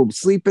productive. We'll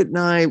sleep at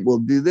night. We'll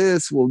do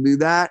this. We'll do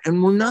that.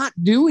 And we're not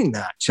doing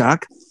that,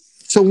 Chuck.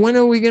 So when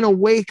are we going to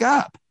wake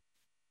up?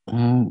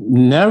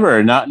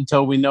 Never. Not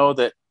until we know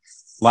that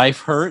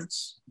life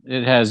hurts.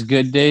 It has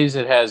good days.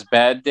 It has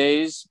bad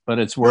days, but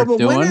it's worth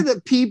doing. When are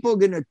the people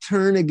going to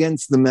turn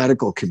against the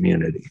medical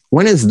community?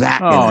 When is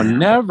that?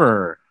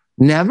 Never.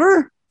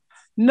 Never?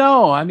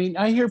 No. I mean,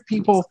 I hear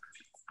people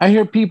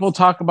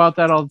talk about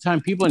that all the time.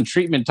 People in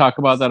treatment talk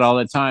about that all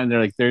the time.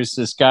 They're like, there's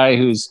this guy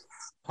who's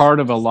part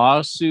of a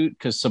lawsuit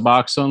because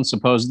Suboxone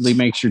supposedly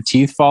makes your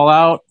teeth fall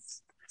out.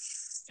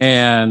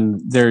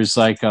 And there's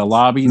like a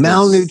lobby.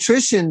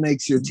 Malnutrition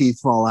makes your teeth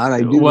fall out.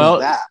 I do know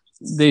that.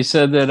 They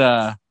said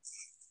that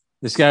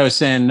this guy was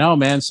saying, no,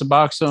 man,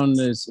 Suboxone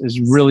is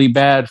really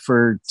bad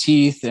for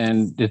teeth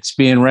and it's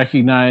being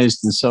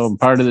recognized. And so I'm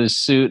part of this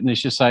suit. And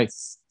it's just like,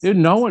 Dude,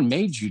 no one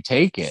made you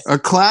take it. A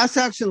class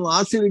action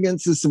lawsuit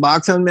against the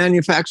Suboxone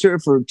manufacturer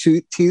for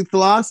teeth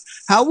loss.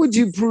 How would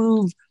you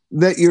prove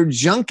that your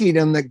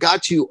junkiedom that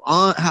got you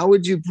on? How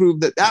would you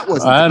prove that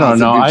wasn't? I don't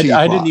know. I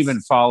didn't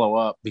even follow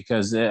up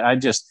because I'm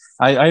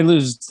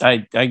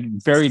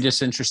very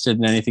disinterested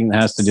in anything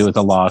that has to do with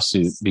a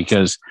lawsuit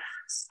because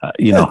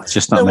it's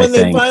just not my thing.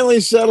 When they finally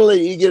settle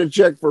it, you get a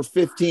check for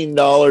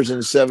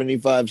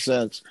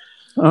 $15.75.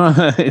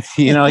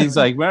 He's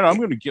like, man, I'm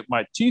going to get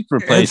my teeth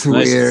replaced.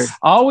 Weird.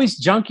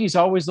 Junkies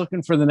always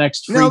looking for the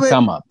next free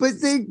come up. But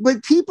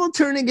people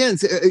turn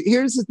against.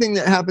 Here's the thing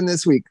that happened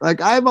this week.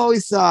 Like I've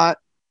always thought,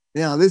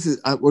 this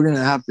is we're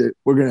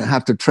gonna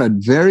have to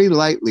tread very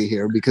lightly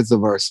here because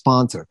of our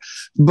sponsor.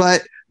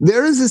 But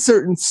there is a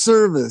certain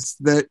service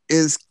that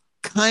is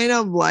kind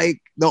of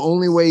like the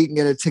only way you can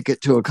get a ticket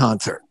to a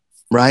concert,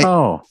 right?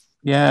 Oh,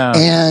 yeah.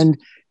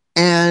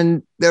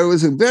 And there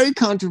was a very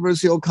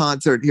controversial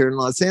concert here in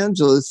Los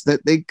Angeles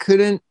that they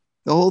couldn't,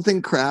 the whole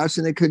thing crashed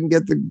and they couldn't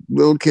get the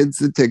little kids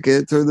the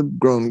tickets or the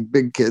grown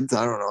big kids.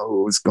 I don't know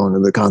who was going to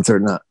the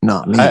concert,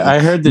 not me. I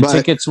heard the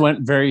tickets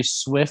went very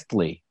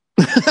swiftly.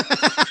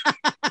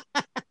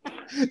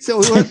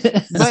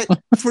 But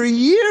for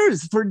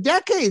years, for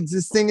decades,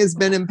 this thing has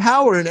been in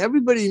power and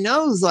everybody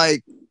knows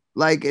like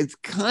it's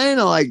kind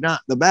of like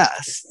not the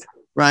best,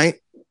 right?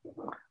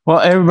 Well,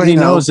 everybody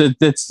knows that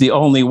that's the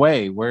only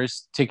way.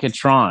 Where's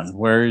Ticketron?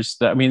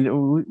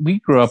 We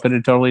grew up at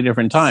a totally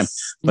different time,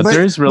 but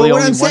there's really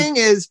only what I'm saying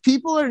is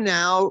people are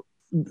now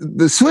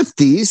the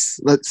Swifties.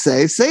 Let's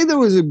say there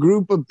was a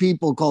group of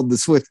people called the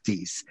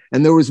Swifties,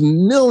 and there was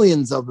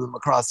millions of them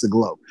across the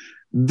globe.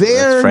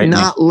 They're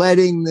not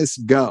letting this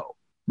go,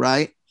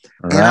 right?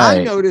 And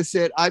I notice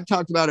it. I've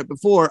talked about it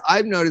before.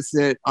 I've noticed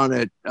it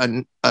on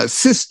a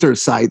sister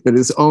site that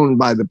is owned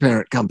by the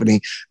parent company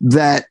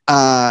that.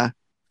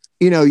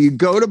 You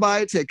go to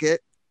buy a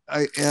ticket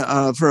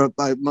for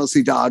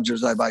mostly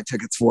Dodgers. I buy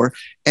tickets for,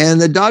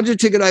 and the Dodger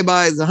ticket I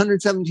buy is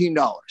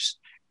 $117,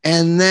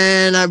 and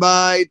then I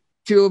buy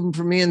 2 of them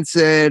for me and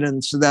Sid,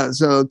 and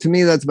so to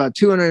me that's about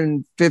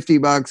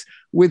 $250.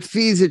 With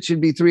fees, it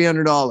should be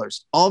 $300.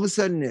 All of a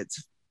sudden,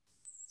 it's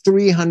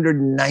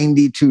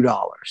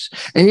 $392,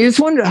 and you just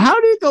wonder how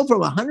did it go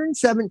from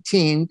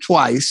 $117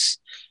 twice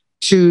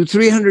to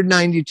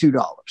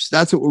 $392?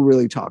 That's what we're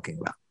really talking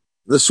about.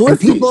 The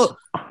Swifties.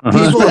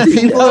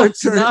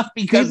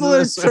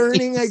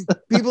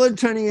 People are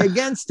turning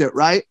against it,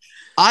 right?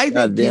 I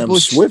think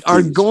people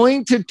are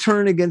going to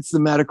turn against the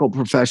medical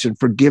profession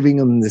for giving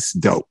them this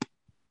dope.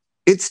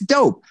 It's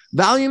dope.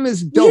 Valium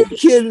is dope. Are you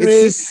kidding me?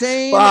 It's the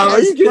same. Are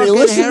you kidding?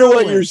 Listen to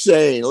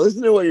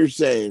what you're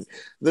saying.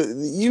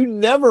 You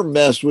never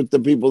mess with the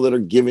people that are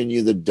giving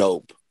you the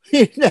dope.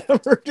 You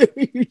never do.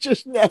 You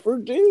just never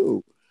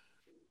do.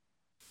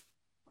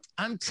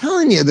 I'm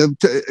telling you,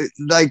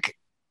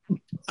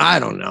 I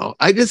don't know.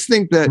 I just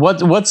think that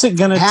what's it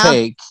going to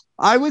take?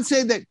 I would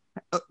say that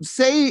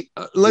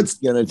let's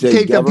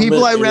take the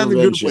people I ran the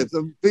group with.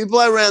 The people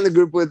I ran the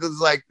group with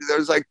is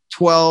there's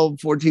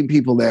 12, 14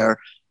 people there.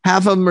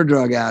 Half of them are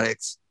drug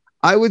addicts.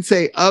 I would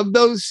say of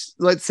those,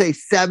 let's say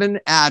 7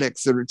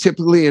 addicts that are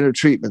typically in a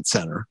treatment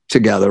center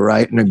together,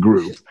 right, in a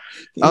group.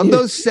 Of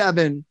those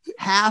 7,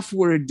 half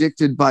were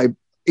addicted by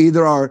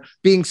either are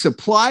being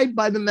supplied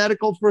by the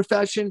medical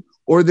profession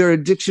or their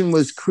addiction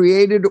was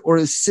created or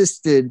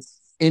assisted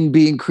in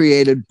being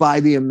created by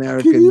the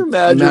American Can you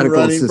imagine medical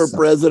running system. for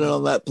president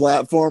on that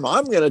platform?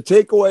 I'm going to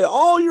take away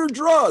all your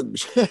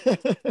drugs. No, and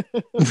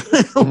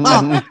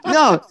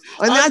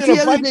that's the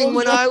other thing.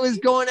 When I was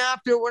going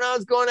after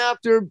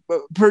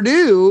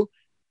Purdue,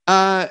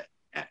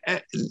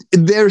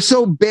 they're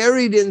so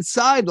buried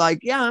inside.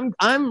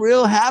 I'm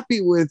real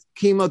happy with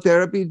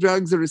chemotherapy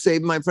drugs that are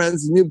saving my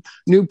friends.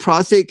 New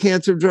prostate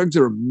cancer drugs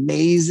are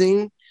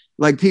amazing.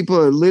 People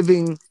are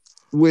living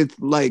with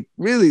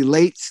really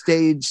late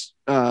stage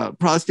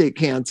prostate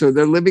cancer.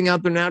 They're living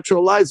out their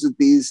natural lives with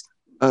these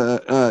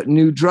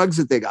new drugs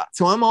that they got.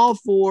 So I'm all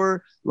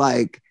for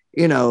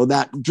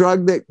that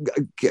drug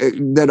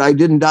that I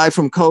didn't die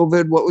from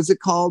COVID. What was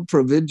it called?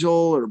 Provigil,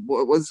 or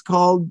what was it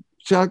called,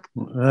 Chuck?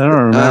 I don't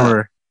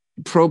remember.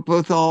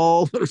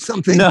 Propofol or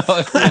something. No,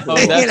 that's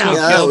what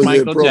killed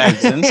Michael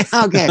Jackson.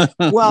 Okay.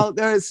 Well,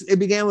 it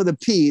began with a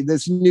P,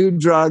 this new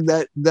drug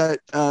that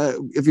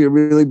if you're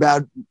really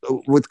bad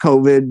with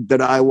COVID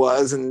that I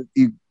was, and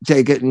you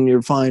take it and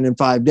you're fine in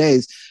 5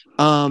 days.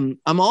 I'm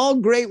all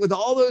great with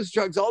all those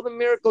drugs. All the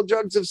miracle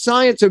drugs of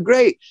science are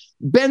great.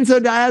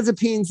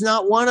 Benzodiazepine's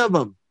not one of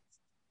them.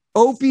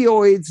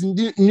 Opioids,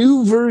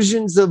 new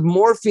versions of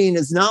morphine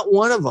is not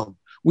one of them.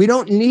 We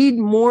don't need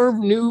more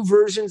new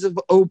versions of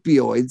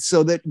opioids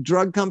so that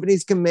drug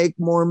companies can make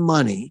more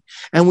money.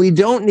 And we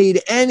don't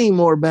need any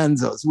more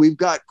benzos. We've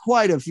got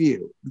quite a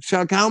few.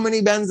 Chuck, how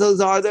many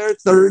benzos are there?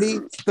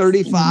 30,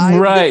 35?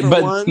 Right.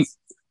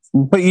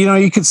 But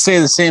you could say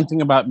the same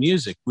thing about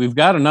music. We've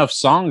got enough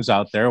songs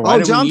out there.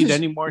 Why do we need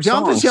any more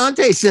songs? John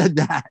Frusciante said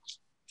that.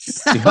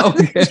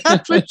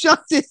 That's what John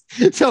did.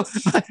 So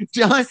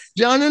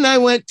John and I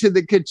went to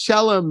the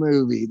Coachella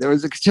movie. There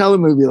was a Coachella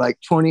movie like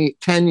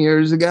 10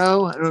 years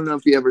ago. I don't know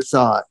if you ever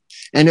saw it.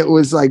 And it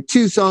was like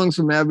 2 songs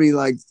from every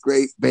like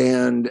great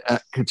band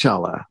at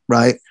Coachella,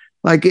 right?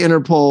 Like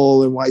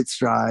Interpol and White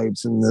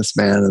Stripes and this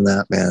band and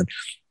that band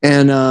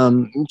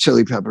and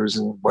Chili Peppers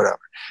and whatever.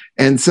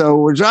 And so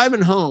we're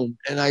driving home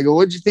and I go,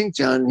 "What'd you think,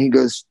 John?" And he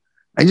goes,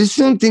 "I just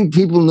don't think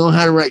people know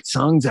how to write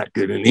songs that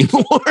good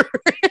anymore."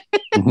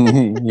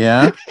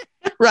 Yeah.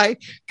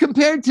 Right.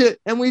 Compared to,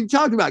 and we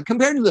talked about,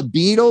 compared to the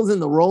Beatles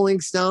and the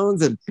Rolling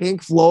Stones and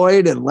Pink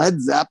Floyd and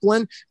Led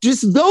Zeppelin,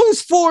 just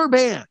those 4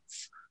 bands,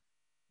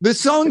 the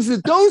songs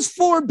that those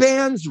 4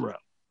 bands wrote,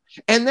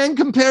 and then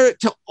compare it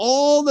to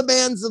all the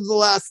bands of the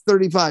last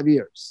 35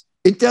 years.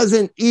 It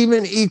doesn't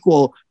even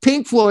equal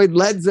Pink Floyd,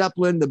 Led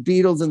Zeppelin, the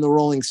Beatles, and the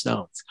Rolling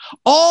Stones.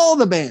 All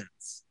the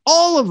bands,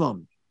 all of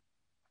them,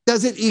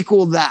 doesn't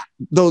equal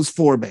those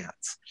 4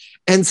 bands.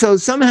 And so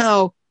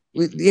somehow,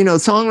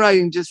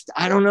 songwriting just,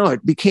 I don't know,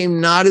 it became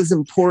not as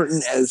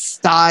important as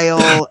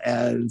style,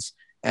 as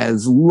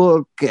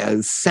look,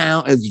 as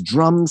sound, as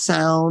drum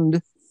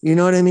sound. You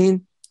know what I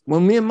mean?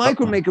 When me and Mike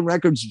were making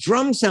records,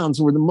 drum sounds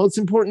were the most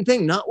important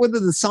thing, not whether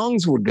the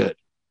songs were good.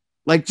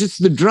 Like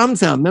just the drum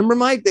sound. Remember,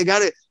 Mike?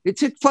 It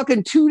took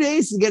fucking 2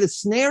 days to get a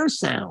snare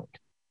sound.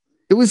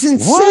 It was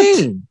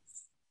insane.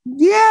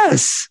 What?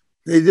 Yes.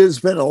 They did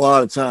spend a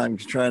lot of time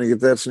trying to get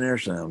that snare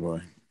sound,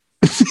 boy.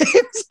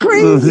 It's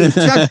crazy.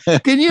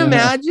 Chuck, can you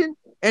imagine?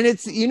 And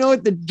it's, you know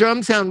what the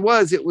drum sound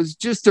was? It was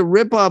just a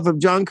ripoff of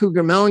John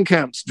Cougar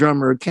Mellencamp's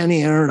drummer,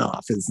 Kenny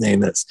Aronoff, his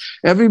name is.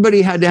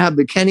 Everybody had to have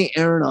the Kenny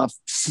Aronoff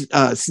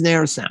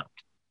snare sound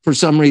for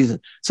some reason.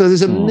 So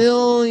there's a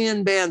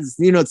million bands,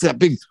 it's that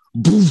big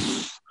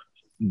boof,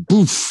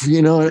 boof,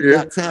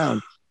 that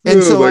sound.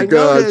 And so my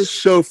God, it's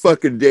so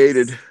fucking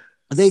dated.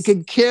 They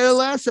could care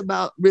less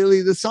about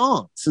really the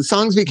songs. The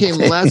songs became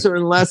lesser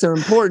and lesser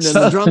important,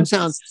 and the drum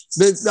sounds.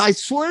 I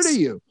swear to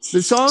you,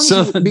 the songs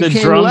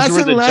became less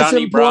and less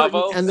Johnny important.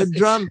 Bravo. And the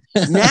drum.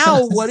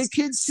 Now, what do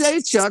kids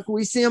say, Chuck?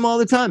 We see them all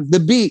the time.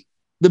 The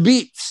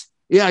beats.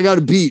 Yeah, I got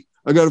a beat.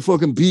 I got a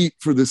fucking beat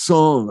for the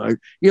song.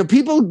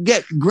 People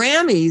get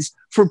Grammys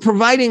for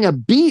providing a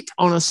beat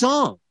on a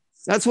song.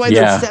 That's why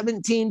there's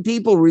 17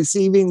 people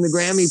receiving the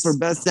Grammy for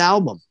best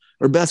album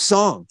or best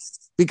song,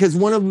 because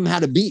one of them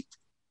had a beat.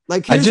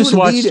 Like, I just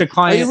watched a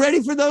client. Are you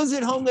ready for those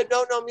at home that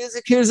don't know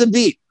music? Here's a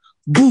beat.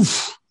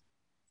 Boof.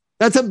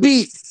 That's a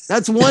beat.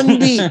 That's one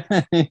beat.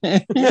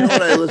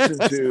 What I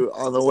listened to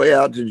on the way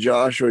out to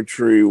Joshua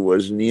Tree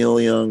was Neil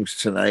Young's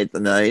Tonight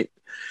the Night.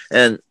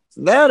 And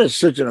that is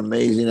such an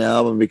amazing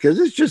album because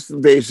it's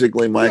just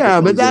basically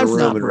Michael but that's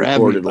not for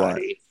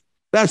everybody.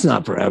 That's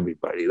not for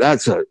everybody.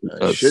 That's a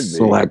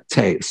select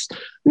taste.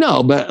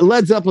 No, but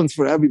Led Zeppelin's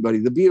for everybody.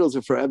 The Beatles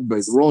are for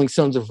everybody. The Rolling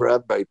Stones are for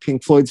everybody.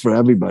 Pink Floyd's for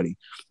everybody.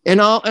 And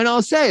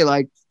I'll say,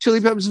 like, Chili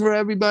Peppers for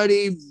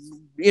everybody.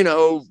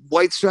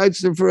 White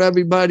Stripes are for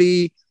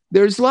everybody.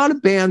 There's a lot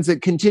of bands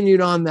that continued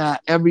on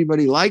that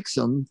everybody likes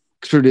them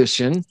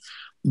tradition.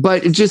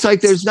 But it's just like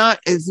it's not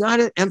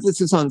an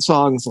emphasis on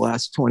songs the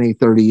last 20,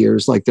 30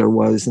 years like there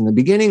was in the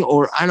beginning,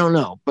 or I don't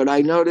know. But I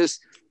noticed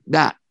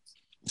that.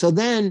 So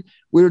then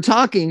we were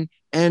talking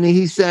and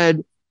he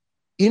said,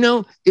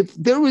 if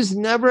there was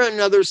never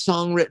another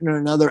song written or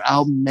another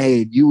album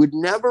made, you would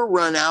never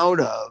run out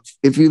of,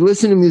 if you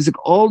listen to music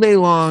all day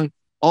long,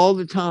 all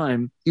the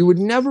time, you would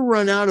never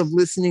run out of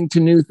listening to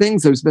new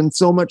things. There's been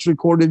so much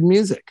recorded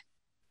music.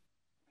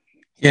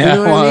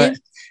 Yeah. I mean?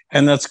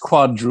 And that's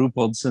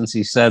quadrupled since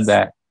he said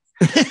that.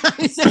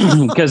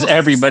 Because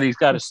everybody's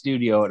got a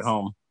studio at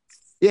home.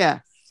 Yeah.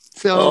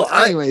 So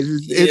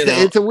anyways,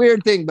 it's a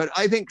weird thing, but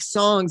I think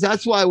songs,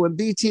 that's why when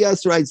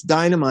BTS writes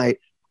Dynamite,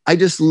 I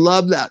just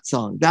love that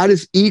song. That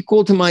is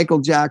equal to Michael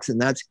Jackson.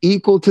 That's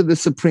equal to the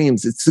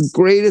Supremes. It's the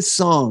greatest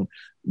song,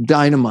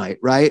 Dynamite,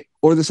 right?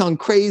 Or the song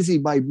Crazy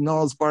by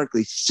Gnarls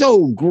Barkley.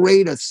 So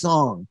great a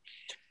song.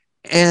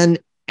 And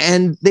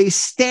they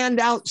stand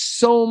out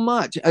so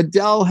much.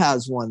 Adele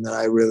has one that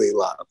I really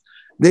love.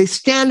 They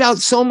stand out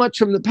so much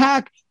from the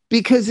pack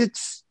because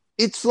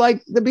it's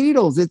like the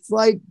Beatles. It's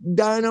like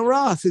Diana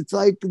Ross. It's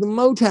like the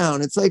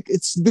Motown.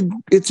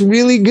 It's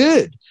really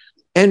good.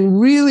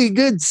 And really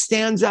good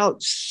stands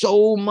out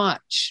so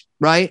much,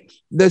 right?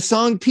 The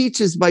song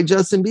Peaches by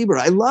Justin Bieber.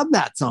 I love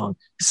that song.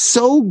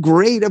 So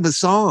great of a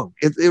song.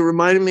 It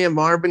reminded me of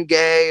Marvin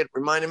Gaye. It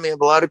reminded me of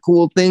a lot of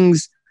cool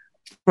things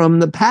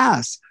from the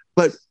past.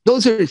 But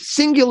those are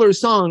singular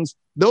songs.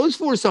 Those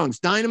 4 songs,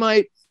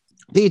 Dynamite,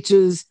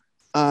 Peaches,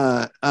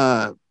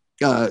 the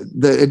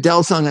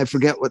Adele song, I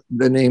forget what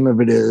the name of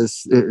it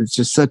is. It's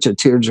just such a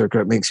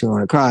tearjerker. It makes me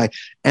want to cry.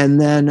 And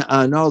then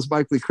Gnarls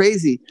Barkley,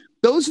 Crazy.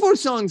 Those 4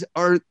 songs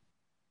are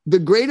the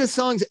greatest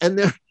songs, and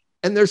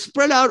they're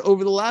spread out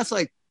over the last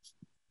like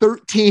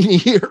 13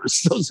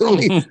 years. Those are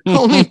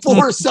only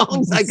 4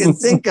 songs I can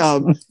think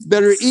of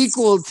that are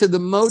equal to the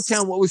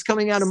Motown, what was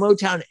coming out of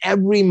Motown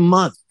every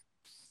month,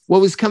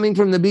 what was coming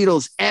from the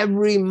Beatles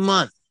every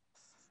month.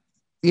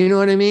 You know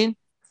what I mean?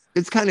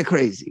 It's kind of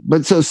crazy.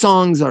 But so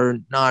songs are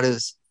not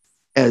as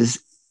as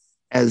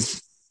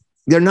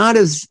they're not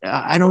as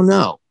I don't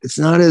know. It's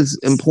not as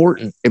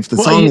important if the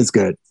song is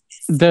good.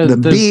 The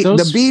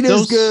beat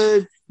is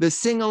good. The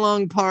sing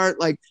along part,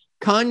 like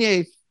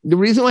Kanye. The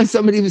reason why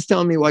somebody was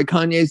telling me why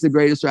Kanye is the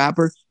greatest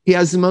rapper, he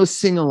has the most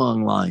sing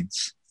along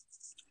lines.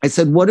 I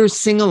said, "What are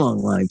sing along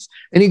lines?"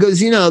 And he goes,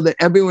 that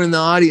everyone in the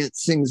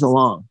audience sings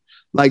along.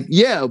 Like,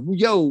 yeah,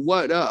 yo,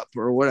 what up,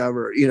 or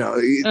whatever. You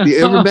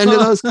ever been to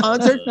those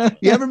concerts?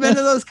 You ever been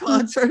to those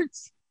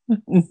concerts?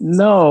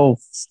 No.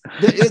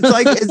 It's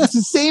like it's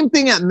the same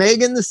thing at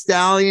Megan Thee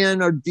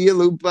Stallion or Dua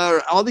Lipa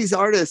or all these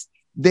artists.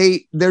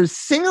 There's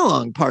sing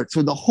along parts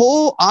where the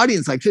whole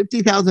audience, like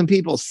 50,000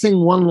 people,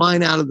 sing one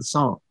line out of the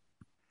song.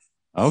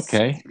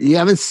 Okay, you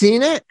haven't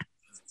seen it?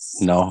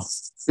 No,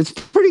 it's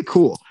pretty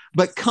cool.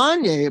 But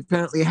Kanye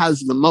apparently has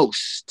the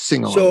most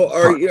sing-along.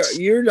 So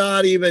you're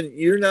not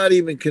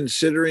even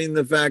considering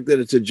the fact that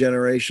it's a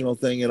generational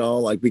thing at all?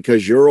 Like,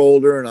 because you're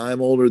older and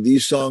I'm older,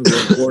 these songs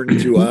are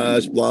important to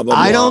us, blah, blah,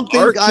 blah. I don't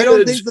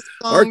think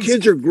our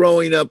kids are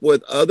growing up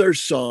with other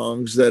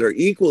songs that are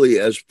equally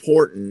as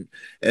important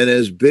and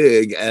as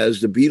big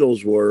as the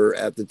Beatles were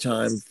at the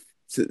time.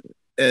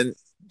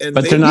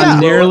 But they're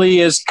not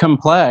nearly as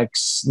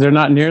complex. They're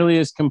not nearly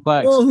as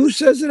complex. Well, who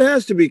says it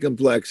has to be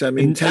complex? I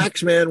mean,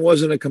 Taxman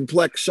wasn't a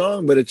complex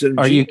song, but it's a.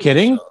 Are you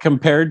kidding? Song.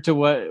 Compared to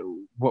what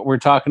we're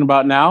talking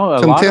about now?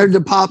 Compared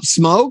to Pop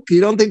Smoke?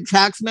 You don't think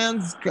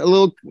Taxman's a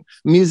little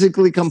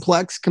musically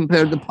complex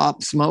compared to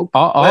Pop Smoke?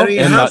 I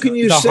mean, how can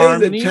you say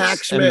that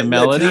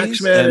Taxman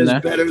is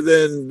better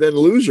than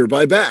Loser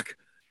by Beck?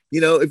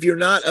 If you're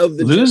not of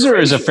the Loser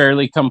is a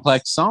fairly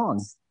complex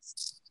song.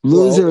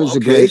 Loser is a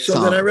great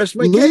song. Then I rest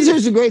my Loser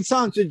is a great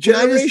song. It's a generational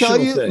Can I just tell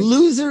you, thing.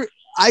 Loser,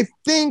 I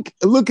think,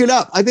 look it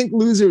up. I think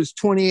Loser is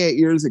 28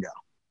 years ago.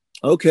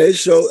 Okay,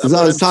 so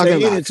I was talking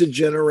about. It's a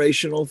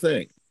generational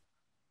thing.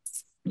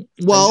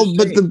 Well,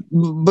 but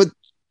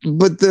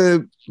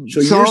the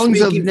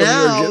songs of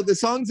now, the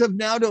songs of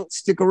now don't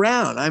stick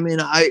around. I mean,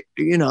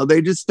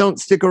 they just don't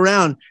stick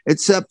around,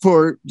 except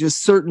for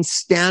just certain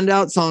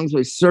standout songs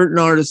by certain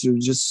artists who are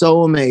just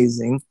so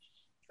amazing.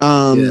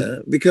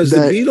 Because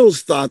the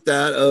Beatles thought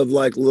that of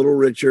like Little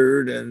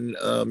Richard and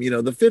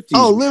the 50s.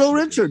 Oh, Little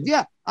Richard,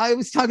 yeah, I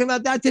was talking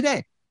about that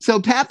today. So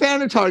Pat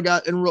Benatar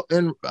got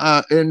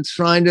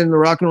enshrined in the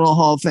Rock and Roll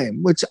Hall of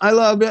Fame, which I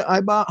loved it.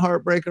 I bought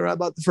Heartbreaker. I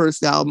bought the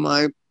first album.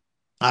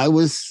 I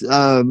was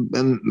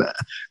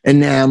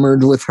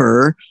enamored with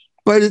her,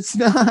 but it's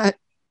not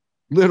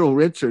Little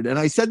Richard. And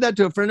I said that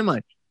to a friend of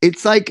mine.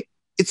 It's like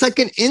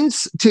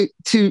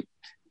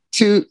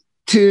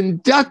to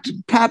induct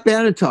Pat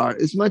Benatar,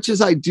 as much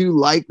as I do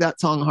like that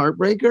song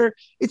Heartbreaker,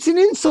 it's an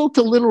insult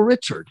to Little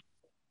Richard.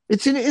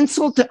 It's an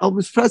insult to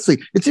Elvis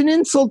Presley. It's an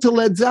insult to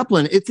Led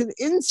Zeppelin. It's an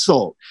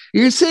insult.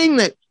 You're saying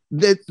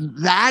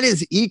that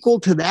is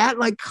equal to that?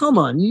 Like, come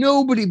on,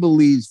 nobody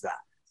believes that.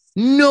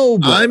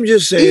 Nobody. I'm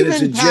just saying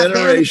it's a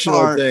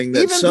generational thing.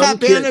 That even Pat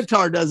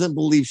Benatar doesn't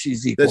believe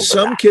she's equal. That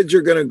some kids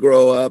are going to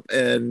grow up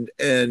and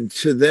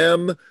to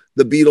them,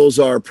 the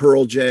Beatles are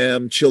Pearl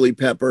Jam, Chili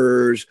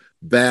Peppers,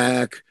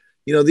 Beck.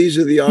 These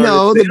are the artists.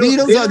 No, the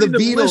Beatles are the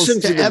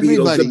Beatles to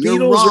everybody. The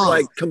Beatles are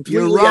like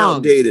completely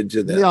outdated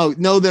to them.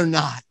 No, they're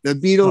not. The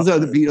Beatles are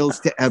the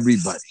Beatles to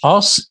everybody.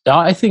 Also,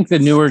 I think the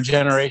newer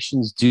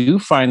generations do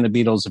find the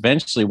Beatles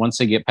eventually once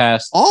they get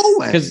past.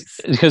 Always.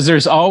 Because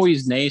there's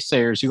always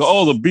naysayers who go,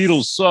 "Oh, the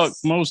Beatles suck."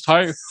 Most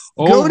high.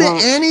 Go to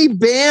any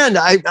band.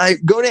 I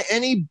go to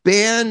any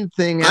band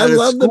thing. I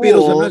love the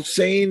Beatles. I'm not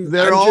saying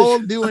they're all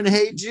doing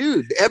 "Hey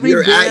Jude." Every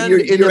band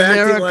in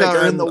America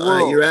or in the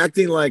world. You're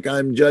acting like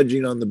I'm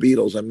judging on the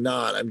Beatles. I'm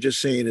not. I'm just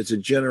saying it's a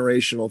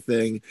generational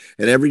thing,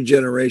 and every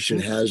generation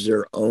has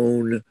their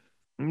own.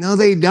 No,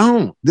 they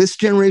don't. This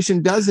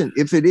generation doesn't.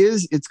 If it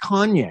is, it's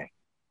Kanye.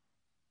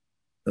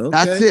 Okay.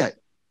 That's it.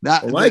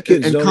 My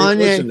kids don't even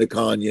listen to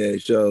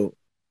Kanye, so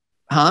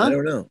I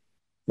don't know.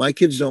 My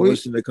kids don't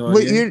listen to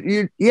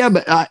Kanye.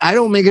 But I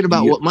don't make it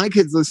about what my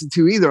kids listen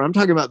to either. I'm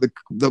talking about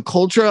the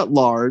culture at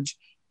large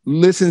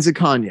listens to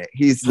Kanye.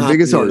 He's the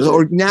biggest artist.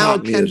 Or now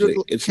Kendrick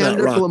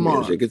Lamar.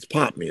 Music. It's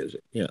pop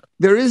music. Yeah.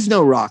 There is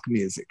no rock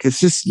music. There's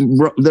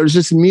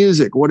just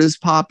music. What is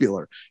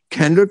popular?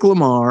 Kendrick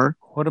Lamar.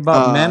 What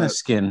about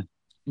Maneskin?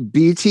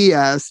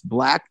 BTS,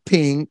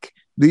 Blackpink.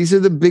 These are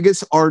the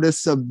biggest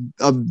artists of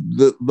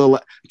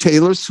the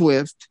Taylor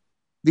Swift.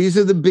 These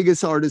are the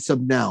biggest artists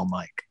of now,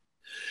 Mike.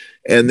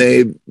 And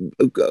I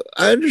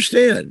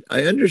understand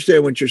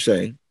what you're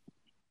saying.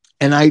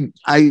 And I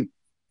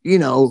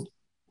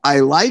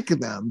like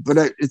them, but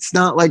it's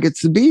not like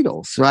it's the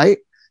Beatles, right?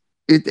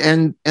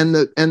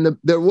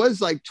 There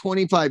was like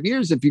 25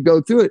 years if you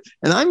go through it,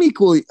 and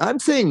I'm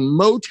saying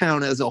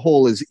Motown as a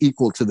whole is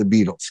equal to the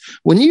Beatles.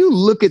 When you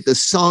look at the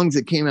songs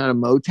that came out of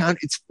Motown,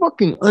 it's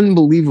fucking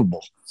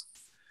unbelievable.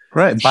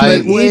 Right.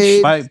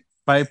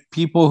 By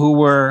people who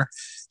were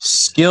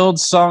skilled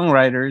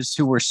songwriters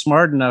who were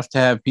smart enough to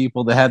have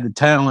people that had the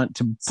talent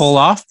to pull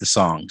off the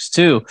songs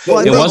too. Well,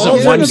 it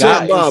wasn't one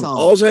guy. Bob,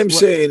 all I'm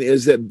saying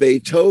is that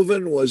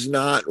Beethoven was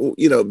not,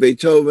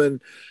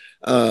 Beethoven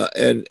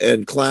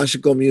and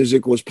classical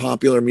music was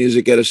popular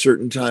music at a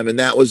certain time, and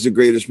that was the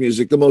greatest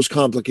music, the most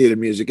complicated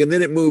music, and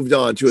then it moved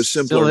on to a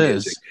simpler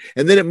music,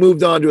 and then it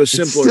moved on to a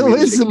simpler still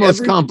music. Is the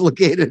most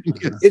complicated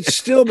music. It's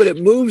still, but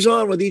it moves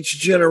on with each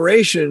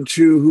generation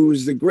to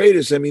who's the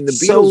greatest. I mean, the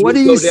Beatles. So what are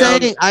you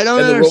saying? I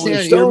don't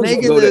understand.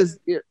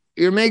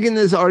 You're making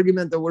this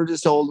argument that we're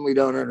just old and we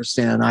don't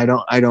understand. I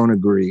don't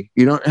agree.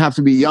 You don't have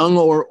to be young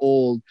or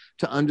old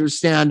to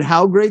understand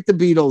how great the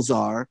Beatles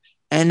are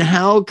and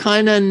how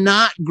kind of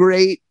not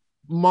great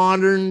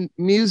modern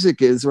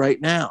music is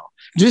right now.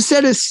 Just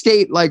at a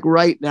state like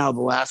right now,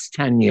 the last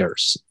 10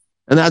 years.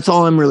 And that's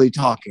all I'm really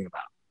talking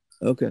about.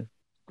 Okay.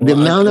 The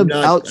amount of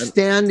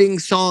outstanding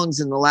songs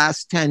in the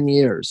last 10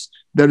 years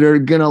that are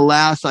going to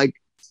last like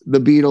the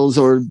Beatles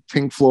or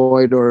Pink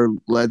Floyd or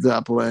Led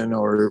Zeppelin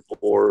or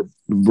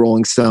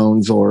Rolling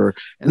Stones and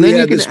then we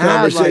had this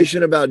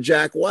conversation about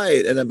Jack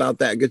White and about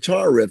that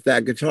guitar riff.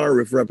 That guitar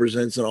riff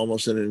represents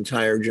almost an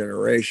entire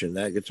generation.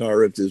 That guitar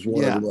riff is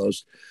one of the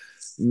most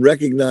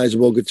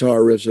recognizable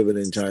guitar riffs of an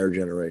entire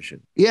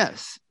generation.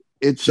 Yes.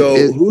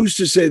 Who's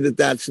to say that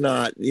that's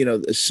not,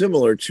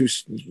 similar to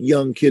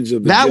young kids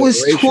of the that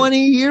generation? Was 20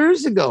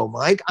 years ago,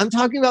 Mike. I'm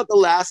talking about the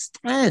last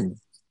 10.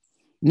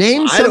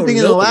 Name something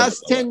in the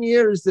last 10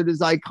 years that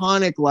is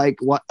iconic, like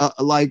what,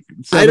 like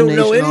I don't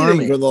know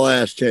anything from the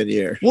last 10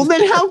 years. Well,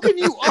 then how can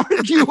you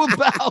argue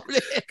about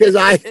it?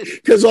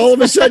 Because all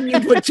of a sudden you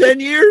put 10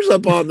 years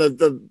up on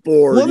the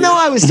board. Well, no,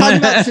 I was talking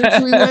about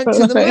since we went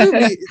to the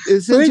movie.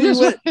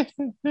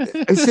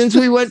 Since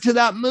we went to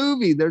that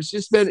movie,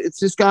 it's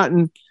just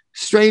gotten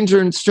stranger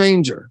and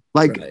stranger.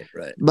 Like I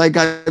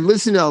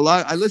listened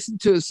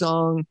to a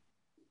song.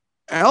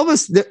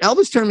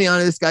 Elvis turned me on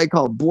to this guy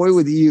called Boy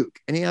with a Uke,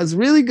 and he has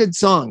really good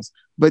songs,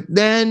 but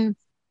then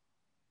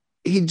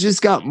he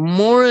just got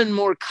more and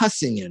more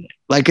cussing in it.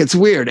 Like, it's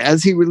weird.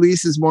 As he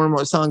releases more and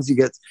more songs, he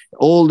gets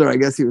older. I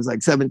guess he was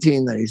like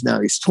 17, then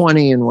he's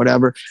 20 and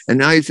whatever. And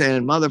now he's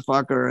saying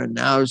motherfucker, and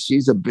now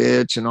she's a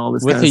bitch and all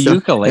this with kind of stuff.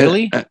 With a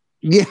ukulele?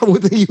 Yeah,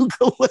 with a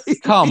ukulele.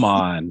 Come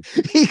on.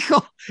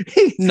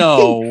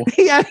 No.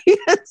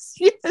 Yes.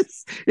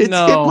 It's hip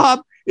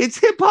hop. It's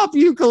hip hop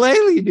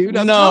ukulele, dude.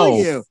 I'm telling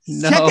you.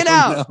 Check it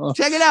out.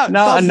 Check it out.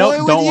 No,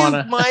 don't want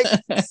to. Mike.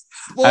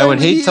 I would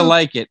hate to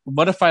like it.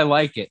 What if I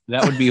like it?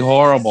 That would be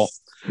horrible.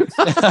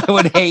 I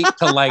would hate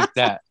to like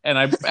that, and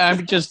I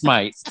just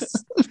might.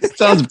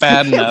 Sounds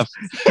bad enough.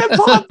 Hip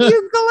hop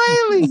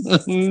ukulele.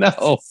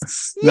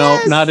 No,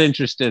 not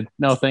interested.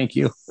 No, thank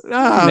you.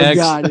 Oh Next.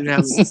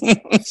 God,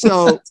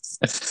 so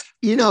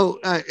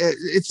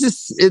it's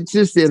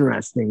just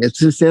interesting. It's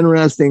just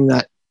interesting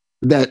that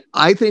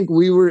I think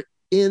we were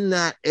in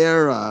that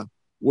era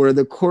where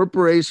the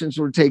corporations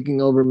were taking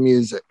over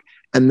music,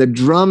 and the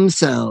drum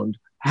sound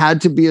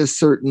had to be a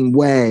certain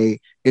way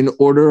in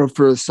order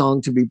for a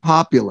song to be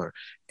popular.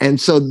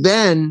 And so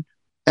then,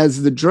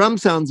 as the drum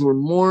sounds were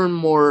more and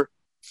more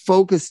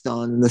focused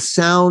on the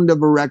sound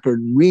of a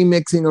record,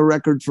 remixing a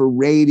record for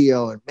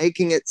radio and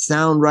making it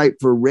sound right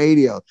for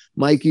radio.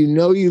 Mike, you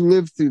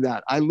lived through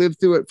that. I lived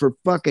through it for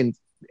fucking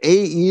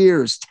 8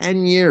 years,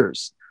 10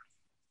 years.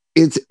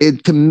 It's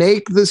to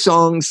make the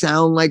song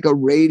sound like a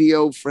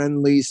radio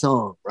friendly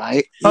song,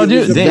 right? Oh,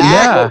 dude,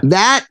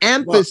 that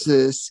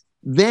emphasis.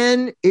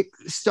 Then it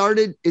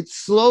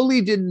slowly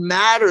didn't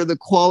matter the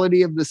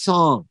quality of the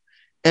song.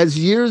 As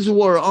years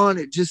wore on,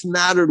 it just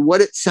mattered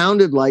what it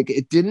sounded like.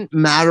 It didn't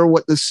matter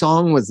what the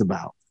song was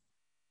about.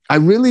 I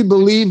really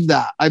believe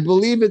that. I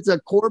believe it's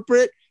a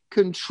corporate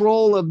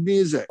control of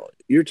music.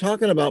 You're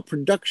talking about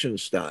production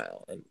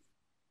style.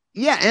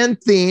 Yeah, and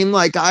theme.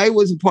 Like, I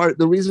was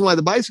the reason why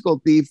the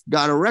Bicycle Thief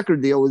got a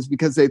record deal was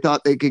because they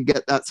thought they could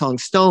get that song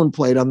Stone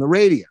played on the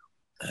radio.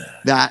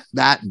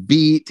 That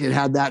beat, it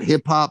had that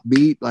hip hop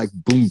beat, like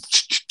boom,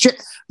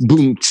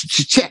 boom,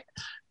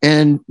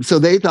 and so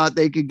they thought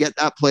they could get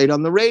that played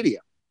on the radio.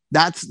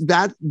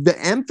 The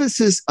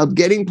emphasis of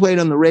getting played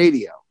on the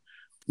radio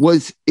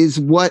is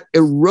what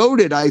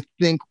eroded, I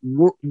think,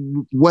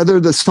 whether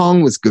the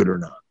song was good or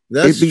not.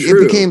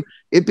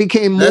 It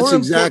became more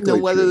important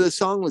than whether the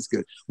song was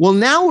good. Well,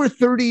 now we're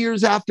 30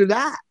 years after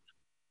that.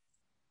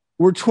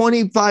 We're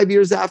 25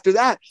 years after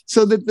that.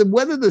 So that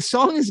whether the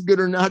song is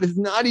good or not is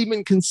not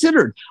even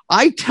considered.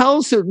 I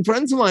tell certain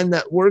friends of mine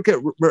that work at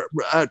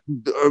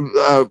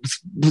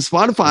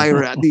Spotify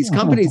or at these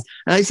companies,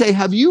 and I say,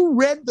 have you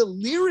read the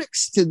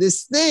lyrics to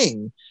this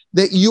thing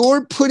that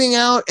you're putting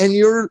out and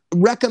you're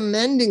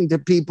recommending to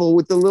people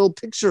with the little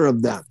picture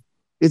of them?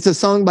 It's a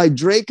song by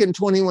Drake and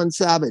 21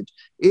 Savage.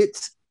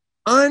 It's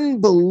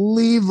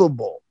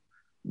unbelievable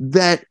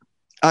that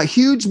a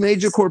huge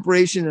major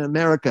corporation in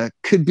America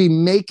could be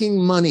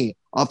making money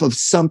off of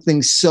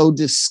something so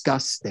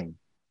disgusting,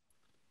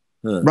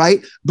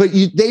 right? But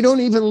they don't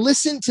even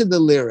listen to the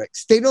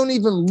lyrics. They don't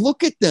even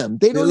look at them.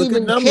 They don't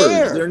even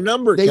care. They're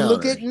number They counters.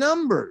 look at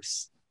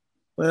numbers.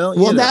 Well,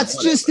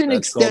 that's just an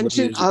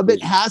extension of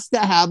it. Has to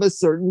have a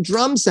certain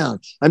drum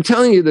sound. I'm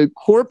telling you, the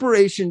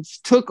corporations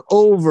took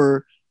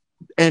over,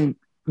 and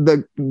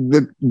the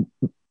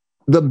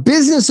the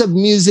business of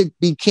music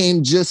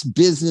became just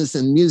business,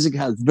 and music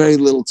has very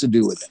little to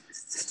do with it.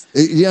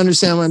 You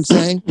understand what I'm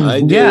saying?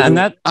 I do. Yeah, and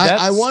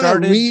I want to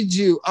read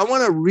you. I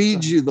want to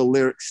read you the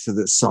lyrics to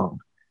this song.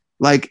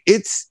 Like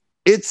it's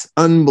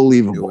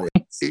unbelievable.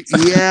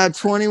 Yeah,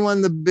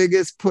 21 the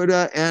biggest, put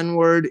a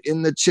N-word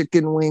in the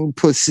chicken wing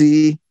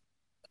pussy.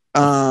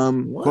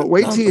 But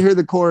wait till you hear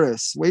the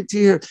chorus. Wait till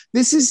you hear.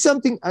 This is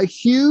something a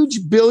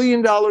huge $1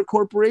 billion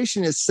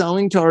corporation is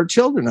selling to our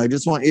children. I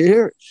just want you to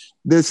hear it.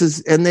 This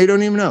is, and they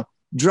don't even know.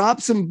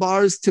 Drop some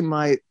bars to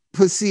my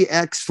pussy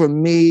ex for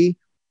me.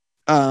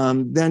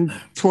 Then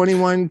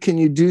 21, can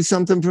you do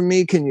something for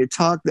me? Can you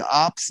talk the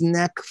ops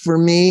neck for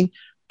me?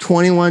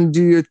 21,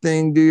 do your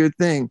thing, do your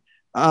thing.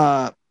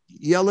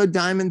 Yellow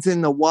diamonds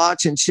in the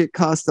watch and shit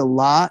cost a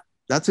lot.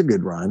 That's a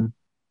good rhyme.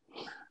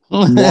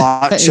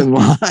 Watch and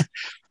lot.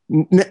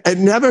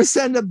 Never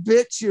send a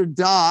bitch your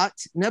dot.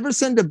 Never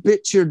send a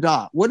bitch your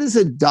dot. What is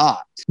a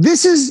dot?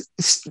 This is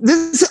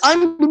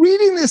I'm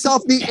reading this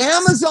off the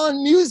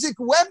Amazon Music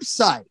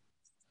website.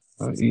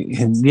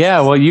 Yeah,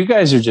 well, you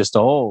guys are just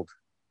old.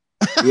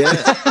 Yeah.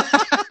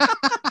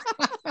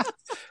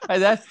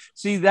 That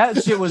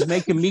shit was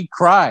making me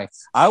cry.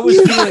 I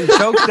was feeling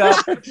choked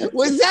up.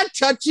 Was that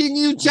touching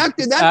you, Chuck?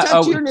 Did that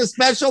touch you in a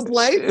special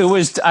place? It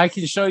was. I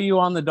can show you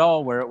on the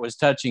doll where it was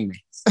touching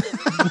me.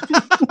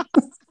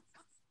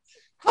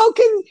 How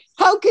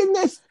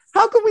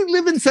can we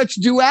live in such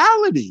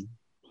duality?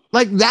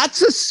 Like,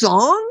 that's a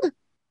song?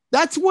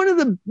 That's one of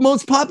the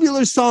most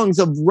popular songs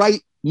of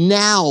right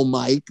now,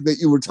 Mike, that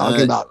you were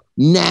talking about.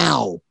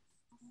 Now.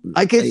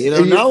 I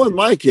can, not with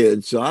my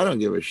kids, so I don't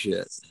give a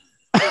shit.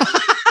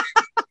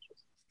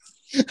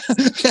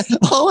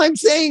 All I'm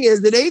saying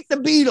is it ain't the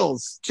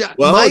Beatles.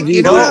 Well, Mike, do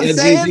you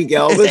think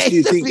Elvis? Do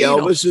you think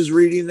Elvis is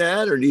reading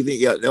that, or do you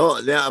think? No,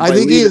 I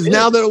think he is.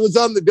 Now that it was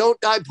on the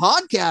Don't Die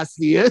podcast,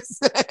 he is.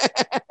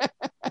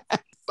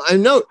 I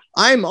know.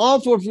 I'm all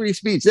for free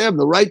speech. They have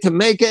the right to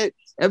make it.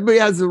 Everybody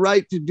has the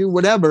right to do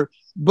whatever.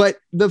 But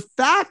the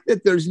fact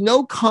that there's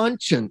no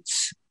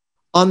conscience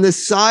on the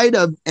side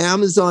of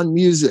Amazon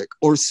Music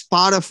or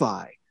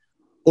Spotify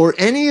or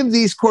any of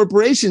these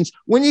corporations,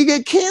 when you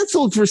get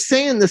canceled for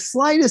saying the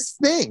slightest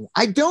thing,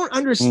 I don't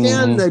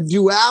understand the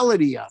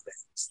duality of it.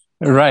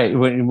 Right.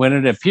 When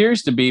it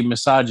appears to be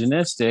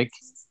misogynistic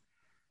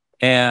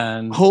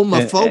and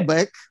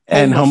homophobic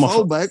and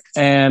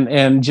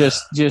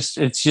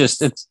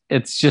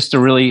it's just a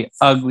really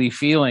ugly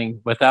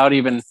feeling without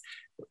even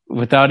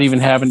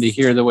having to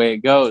hear the way it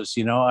goes.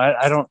 You know,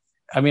 I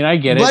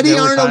get it. Buddy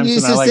Arnold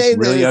used to say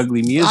really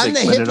ugly music, I'm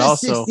the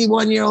hippest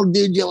 61-year-old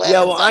dude you'll ever.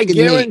 Yeah, well, I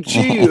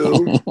guarantee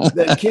you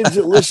that kids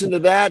that listen to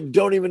that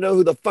don't even know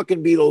who the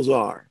fucking Beatles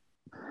are.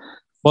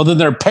 Well, then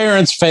their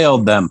parents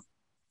failed them.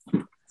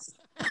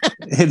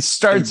 It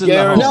starts in the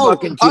home. No,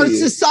 our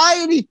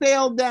society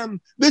failed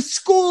them. The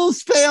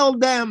schools failed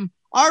them.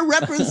 Our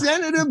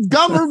representative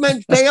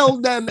government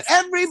failed them.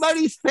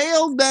 Everybody's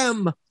failed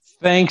them.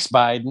 Thanks,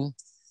 Biden.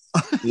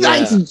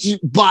 Yeah. Thanks,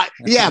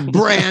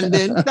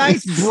 Brandon.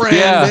 Thanks,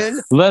 Brandon.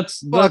 Yeah,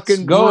 let's go,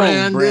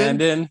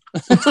 Brandon.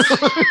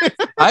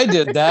 I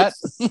did that.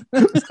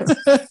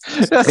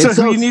 That's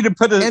what you need to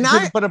put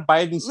a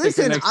Biden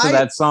sticker next to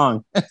that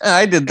song.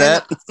 I did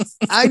that.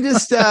 I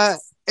just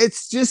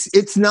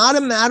it's not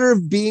a matter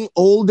of being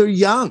old or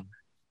young.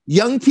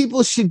 Young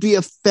people should be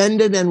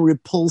offended and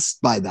repulsed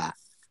by that.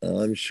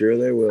 I'm sure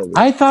they will be.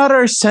 I thought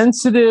our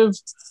sensitive,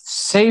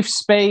 safe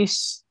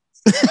space,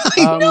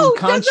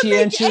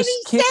 conscientious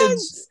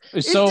kids.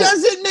 It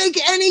doesn't make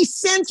any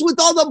sense with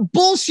all the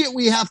bullshit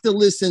we have to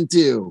listen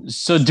to.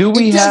 So do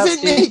we is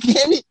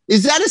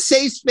that a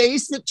safe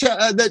space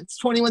that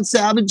 21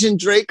 Savage and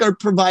Drake are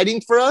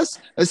providing for us?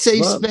 A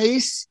safe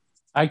space?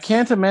 I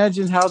can't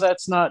imagine how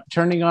that's not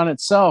turning on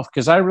itself,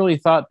 because I really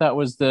thought that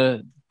was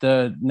the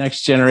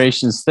next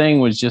generation's thing,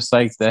 was just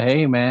like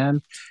hey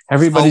man,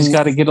 everybody's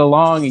got to get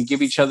along and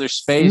give each other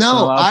space and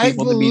allow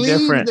people to be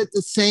different. That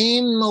the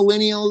same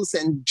millennials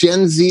and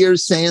Gen Zers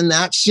saying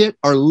that shit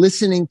are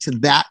listening to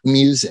that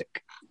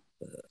music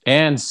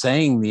and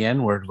saying the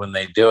N-word when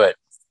they do it.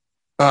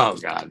 Oh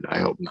God, I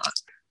hope not.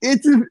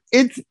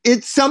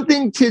 It's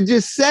something to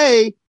just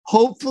say.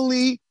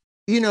 Hopefully,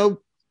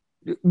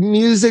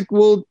 music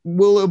will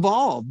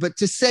evolve, but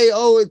to say,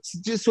 it's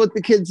just what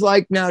the kids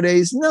like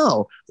nowadays.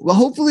 No. Well,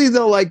 hopefully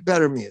they'll like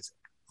better music.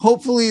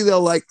 Hopefully they'll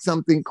like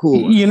something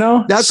cooler.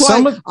 That's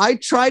why I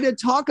try to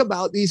talk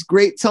about these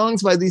great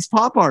songs by these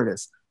pop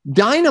artists.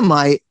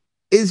 Dynamite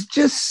is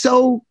just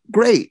so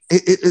great.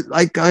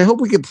 Like, I hope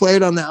we can play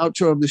it on the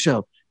outro of the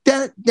show.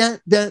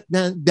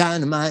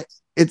 Dynamite.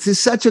 It's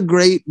just such a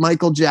great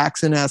Michael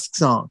Jackson-esque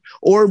song.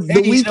 Or The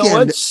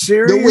Weeknd.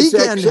 The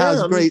Weeknd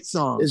has great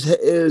songs.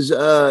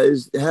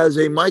 Has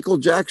a Michael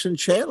Jackson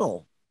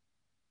channel.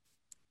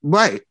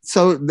 Right.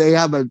 So they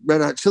have a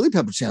Red Hot Chili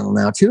Pepper channel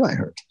now too, I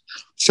heard.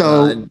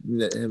 So I haven't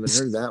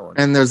heard that one.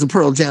 And there's a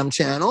Pearl Jam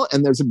channel,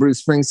 and there's a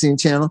Bruce Springsteen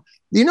channel.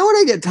 You know what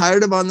I get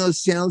tired of on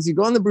those channels? You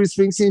go on the Bruce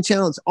Springsteen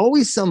channel, it's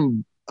always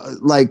some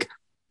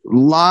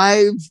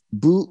live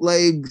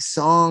bootleg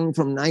song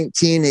from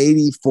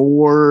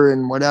 1984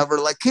 and whatever.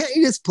 Like, can't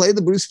you just play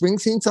the Bruce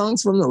Springsteen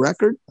songs from the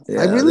record?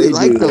 Yeah, I really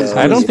like those.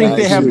 I don't think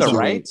they have the Huge.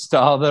 rights to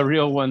all the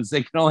real ones.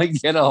 They can only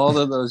get a hold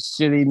of those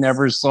shitty,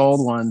 never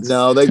sold ones.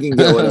 No, they can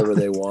get whatever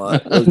they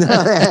want.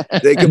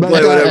 They can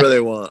play whatever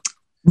they want.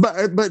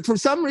 But for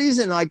some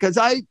reason, like, because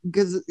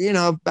you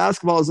know, if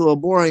basketball is a little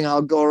boring,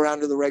 I'll go around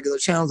to the regular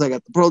channels. I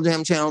got the Pearl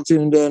Jam channel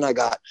tuned in. I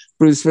got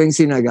Bruce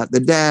Springsteen. I got the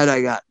Dead.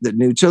 I got the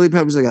New Chili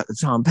Peppers. I got the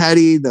Tom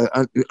Petty,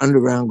 the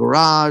Underground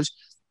Garage.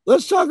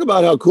 Let's talk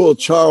about how cool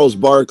Charles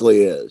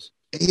Barkley is.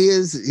 He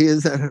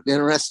is an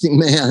interesting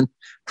man.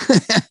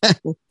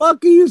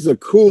 Fuck, he is the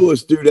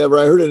coolest dude ever.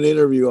 I heard an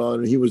interview on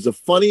him. He was the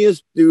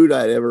funniest dude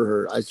I'd ever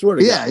heard. I swear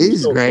to God. Yeah,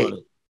 he's so great.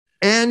 Funny.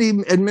 And he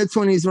admits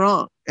when he's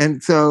wrong.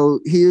 And so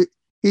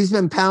he's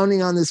been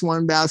pounding on this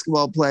one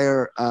basketball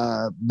player,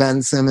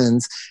 Ben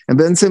Simmons, and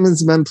Ben Simmons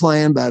has been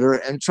playing better.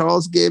 And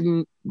Charles gave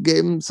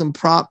him some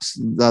props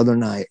the other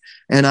night.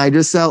 And I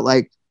just felt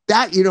like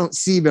that you don't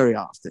see very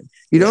often.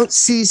 You don't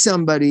see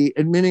somebody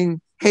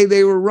admitting, hey,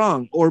 they were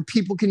wrong, or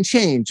people can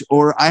change,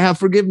 or I have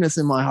forgiveness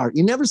in my heart.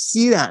 You never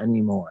see that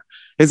anymore.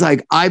 It's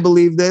like, I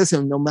believe this,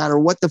 and no matter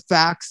what the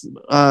facts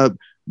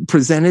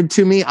presented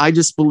to me, I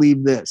just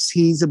believe this.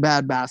 He's a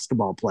bad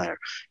basketball player.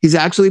 He's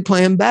actually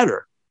playing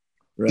better.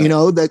 Right. You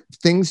know, that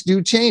things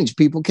do change.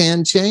 People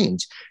can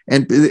change.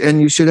 And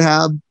you should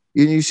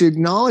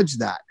acknowledge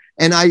that.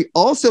 And I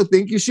also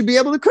think you should be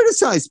able to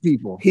criticize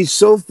people. He's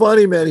so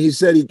funny, man. He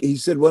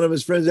said one of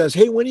his friends asked,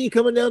 hey, when are you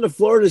coming down to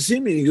Florida to see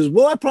me? He goes,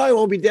 well, I probably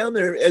won't be down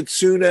there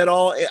soon at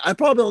all. I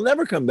probably will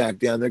never come back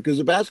down there because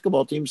the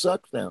basketball team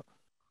sucks now.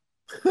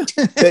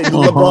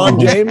 LeBron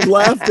James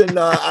left, and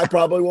I'll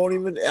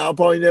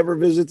probably never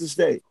visit the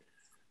state.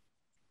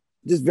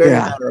 Just very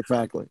matter of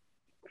factly.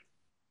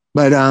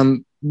 But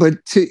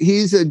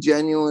he's a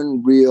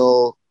genuine,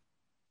 real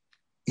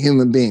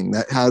human being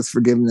that has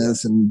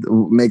forgiveness and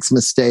makes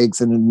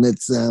mistakes and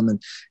admits them.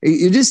 And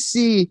you just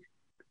see,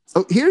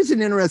 here's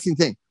an interesting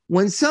thing.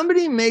 When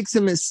somebody makes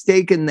a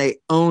mistake and they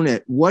own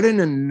it, what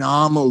an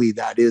anomaly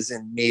that is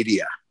in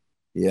media.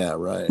 Yeah,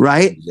 right.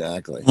 Right?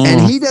 Exactly.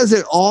 And he does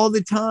it all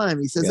the time.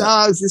 He says,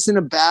 I was just in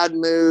a bad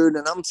mood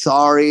and I'm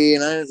sorry.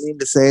 And I didn't mean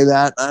to say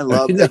that. I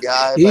love the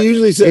guy. He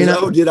usually says,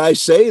 did I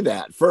say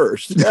that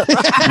first? Did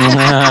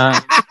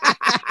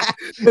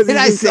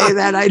I say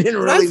that? I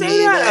didn't really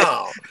mean that.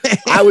 No.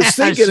 I was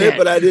thinking it,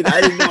 but I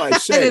didn't know I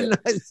said it.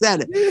 I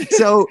said it.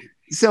 So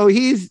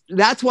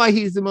that's why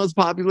he's the most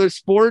popular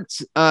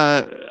sports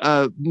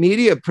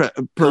media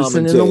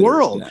person in the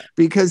world,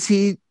 because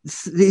he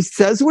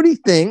says what he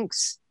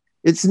thinks.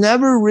 It's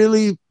never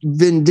really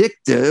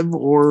vindictive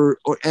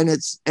and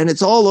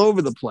it's all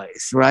over the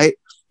place, right?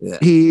 Yeah.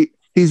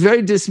 He's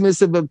very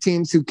dismissive of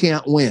teams who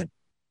can't win.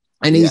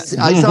 And I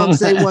saw him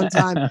say one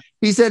time,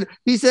 he said,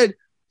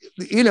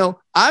 you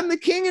know, I'm the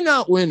king of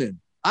not winning.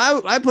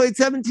 I played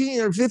 17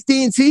 or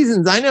 15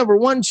 seasons. I never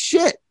won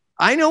shit.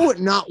 I know what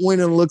not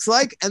winning looks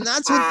like, and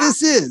that's what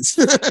this is.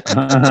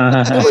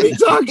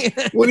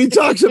 when he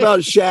talks about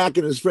Shaq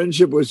and his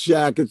friendship with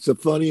Shaq, it's the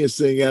funniest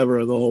thing ever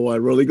in the whole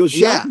wide world. He goes,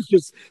 Shaq is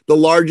just the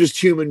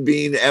largest human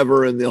being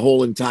ever in the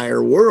whole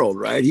entire world,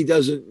 right? He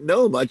doesn't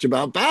know much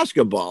about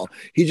basketball.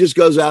 He just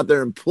goes out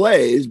there and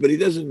plays, but he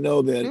doesn't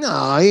know that.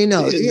 No, he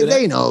knows.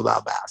 They know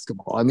about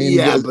basketball. I mean,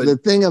 the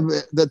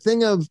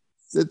thing of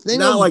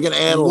not like an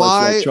analyst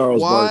like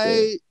Charles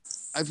Barkley.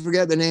 I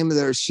forget the name of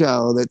their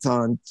show that's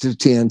on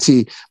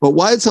TNT, but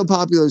why it's so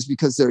popular is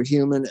because they're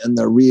human and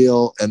they're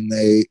real and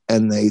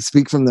they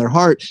speak from their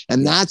heart.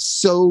 And that's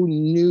so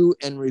new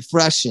and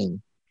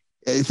refreshing.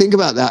 Think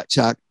about that,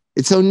 Chuck.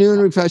 It's so new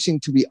and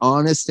refreshing to be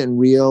honest and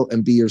real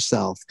and be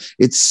yourself.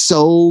 It's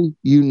so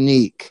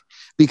unique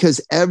because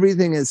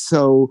everything is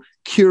so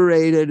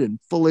curated and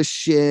full of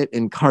shit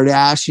and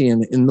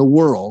Kardashian in the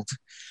world.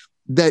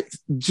 That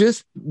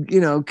just, you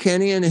know,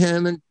 Kenny and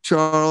him and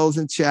Charles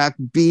and Shaq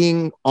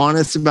being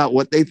honest about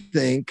what they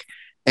think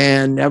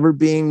and never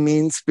being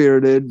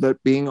mean-spirited,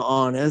 but being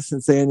honest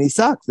and saying they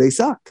suck.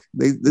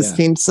 This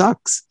team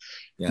sucks.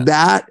 Yeah.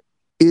 That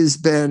has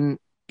been,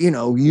 you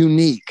know,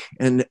 unique.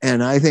 And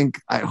I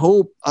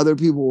hope other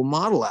people will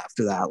model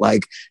after that.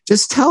 Like,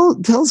 just tell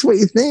us what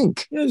you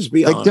think. Yeah, just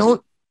be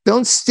honest.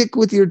 Don't stick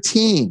with your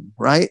team,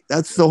 right?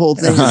 That's the whole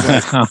thing.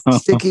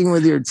 Like sticking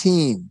with your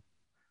team.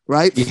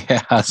 Right?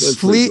 Yes.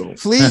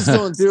 Flea's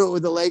going through it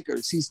with the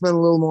Lakers. He's been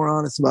a little more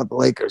honest about the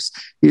Lakers.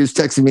 He was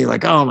texting me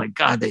like, oh my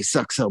God, they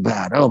suck so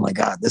bad. Oh my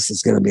God, this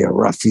is going to be a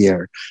rough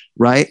year.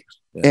 Right.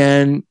 Yeah.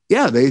 And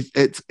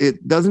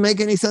it doesn't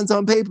make any sense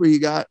on paper. You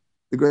got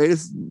the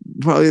greatest,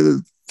 probably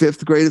the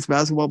 5th greatest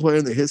basketball player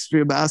in the history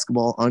of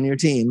basketball on your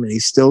team, and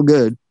he's still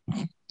good.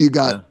 You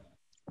got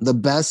the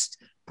best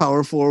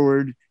power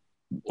forward,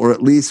 or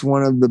at least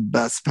one of the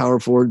best power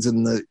forwards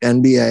in the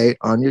NBA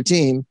on your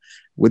team,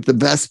 with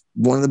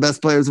one of the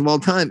best players of all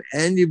time.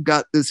 And you've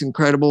got this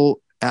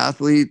incredible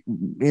athlete,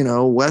 you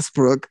know,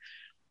 Westbrook.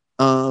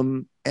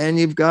 And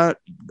you've got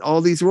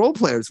all these role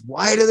players.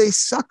 Why do they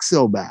suck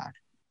so bad?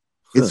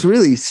 It's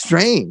really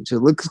strange. It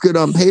looks good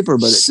on paper,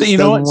 but it just you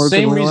know what? doesn't work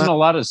Same in real reason life. a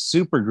lot of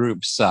super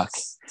groups suck.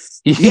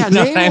 Yeah,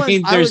 know name what I one.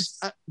 mean?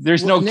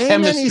 There's no name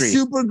chemistry. any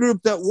super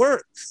group that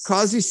works.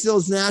 Crosby,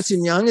 Stills, Nash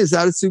and Young. Is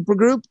that a super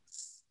group?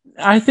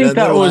 I think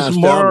Their that was last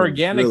more album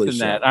organic really than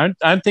that. sucked.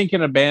 I'm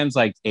thinking of bands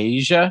like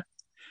Asia,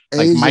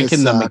 like Asia Mike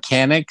and the sucks.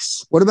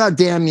 Mechanics. What about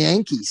Damn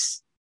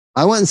Yankees?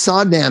 I went and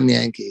saw Damn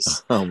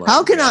Yankees. Oh my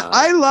How can God.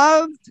 I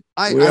loved. We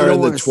I are don't in the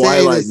wanna say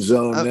twilight this.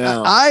 zone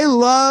now. I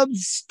love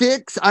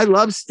Styx. I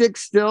love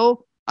Styx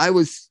still. It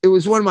was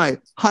one of my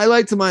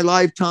highlights of my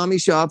life. Tommy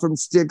Shaw from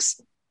Styx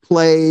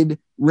played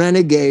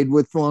Renegade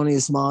with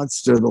Thelonious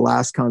Monster, the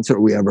last concert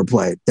we ever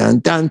played. Dun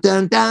dun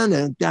dun dun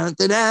dun dun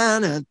dun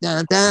dun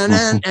dun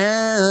dun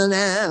dun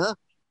dun.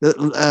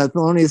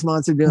 Thelonious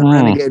Monster doing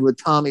Renegade with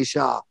Tommy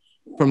Shaw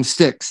from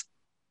Styx.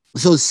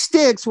 So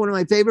Styx, one of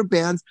my favorite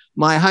bands.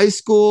 My high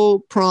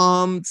school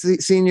prom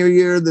senior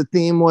year, the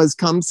theme was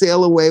 "Come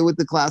Sail Away with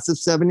the Class of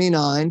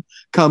 '79."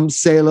 Come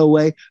sail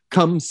away,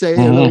 come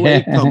sail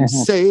away, come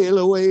sail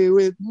away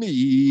with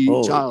me,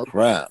 Holy child.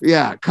 crap.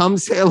 Yeah, come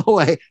sail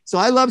away. So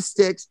I love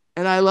Styx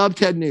and I love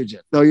Ted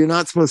Nugent, though you're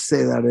not supposed to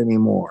say that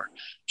anymore.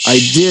 I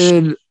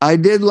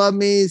did love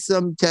me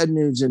some Ted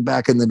Nugent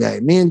back in the day.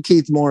 Me and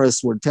Keith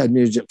Morris were Ted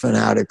Nugent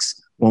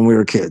fanatics when we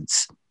were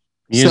kids.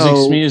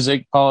 Music's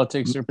music,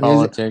 politics are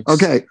politics.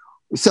 Okay,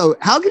 so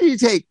how can you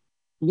take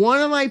one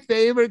of my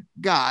favorite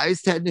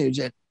guys, Ted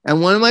Nugent, and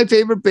one of my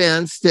favorite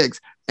bands, Styx,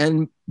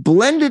 and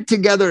blend it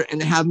together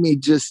and have me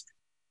just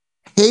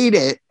hate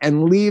it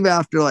and leave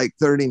after like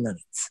 30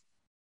 minutes?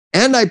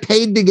 And I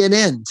paid to get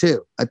in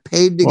too. I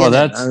paid to get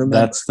in.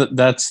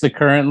 That's the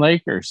current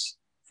Lakers.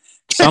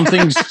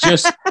 Something's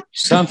just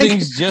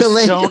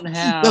don't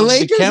have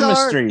the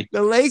chemistry.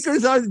 The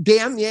Lakers are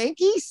damn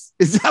Yankees.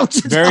 Is that what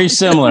you're very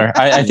similar?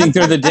 I think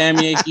they're the damn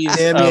Yankees.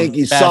 Damn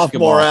Yankees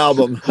sophomore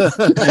album.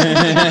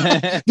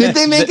 Did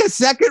they make a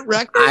second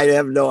record? I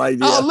have no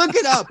idea. Oh, look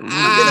it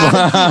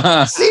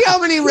up. See how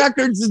many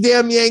records the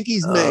damn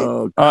Yankees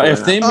made.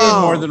 If they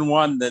made more than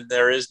one, then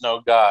there is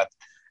no God.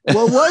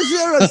 Well, was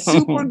there a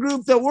super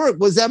group that worked?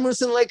 Was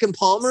Emerson, Lake and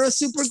Palmer a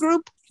super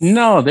group?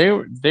 No, they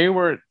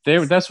were.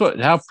 That's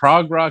how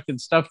prog rock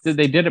and stuff did.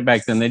 They did it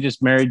back then. They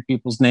just married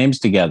people's names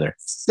together.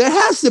 There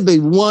has to be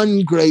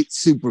one great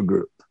super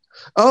group.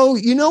 Oh,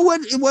 you know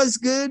what? It was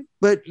good,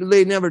 but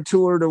they never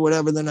toured or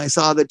whatever. Then I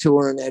saw the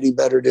tour and Eddie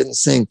Vedder didn't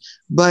sing.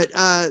 But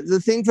the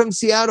thing from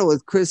Seattle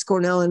with Chris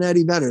Cornell and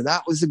Eddie Vedder,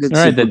 that was a good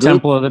super group.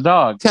 Temple of the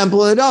Dog.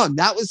 Temple of the Dog.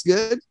 That was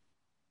good.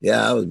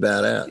 Yeah, that was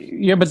badass.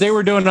 Yeah, but they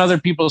were doing other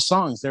people's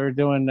songs. They were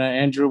doing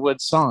Andrew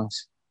Wood's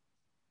songs.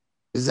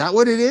 Is that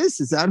what it is?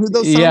 Is that who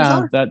those songs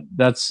are?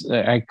 That's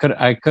I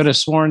could have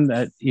sworn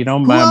that, you know,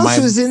 who else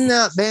was in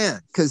that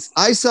band? Because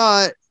I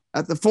saw it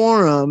at the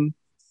Forum,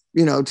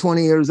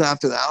 20 years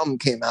after the album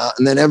came out,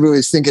 and then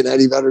everybody's thinking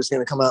Eddie Vedder's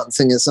going to come out and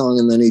sing a song,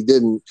 and then he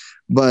didn't.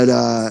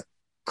 But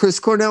Chris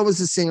Cornell was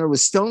the singer.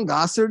 Was Stone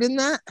Gossard in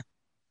that?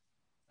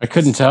 I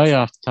couldn't tell you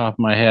off the top of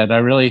my head.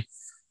 I'm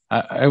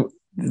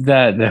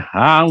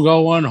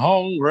going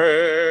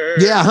hungry.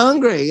 Yeah,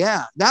 hungry.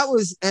 Yeah, that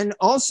was, and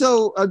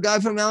also a guy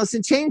from Alice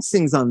in Chains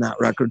sings on that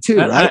record too,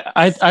 right?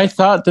 I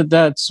thought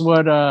that's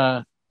what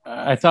I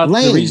thought.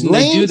 The reason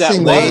they do that,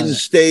 Lane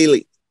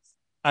Staley.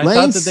 I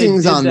thought that they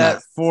did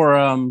that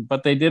for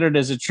but they did it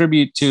as a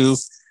tribute to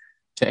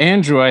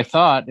Andrew. I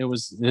thought it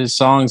was his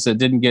songs that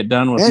didn't get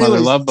done with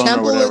Mother Love Bone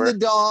Temple or whatever. of the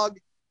Dog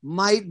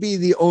might be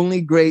the only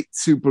great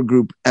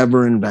supergroup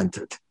ever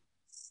invented.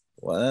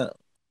 Wow.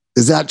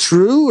 Is that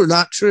true or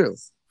not true?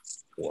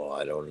 Well,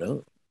 I don't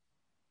know.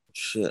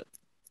 Shit.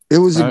 It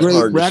was a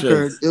great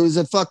record. It was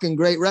a fucking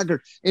great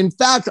record. In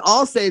fact,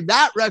 I'll say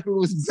that record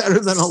was better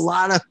than a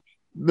lot of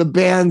the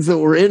bands that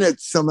were in it,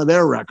 some of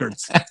their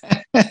records.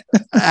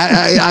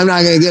 I'm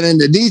not going to get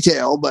into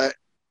detail, but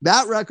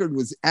that record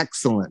was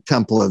excellent,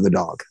 Temple of the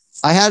Dog.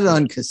 I had it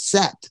on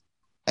cassette.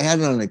 I had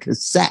it on a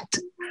cassette.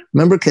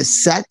 Remember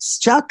cassettes,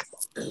 Chuck?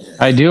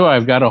 I do.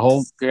 I've got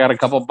a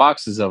couple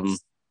boxes of them.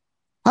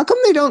 How come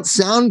they don't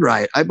sound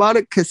right? I bought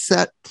a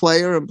cassette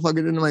player and plug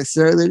it into my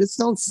stereo. They just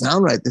don't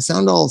sound right. They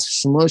sound all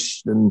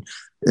smushed and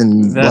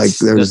like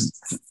there's.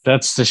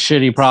 That's the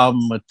shitty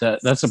problem with that.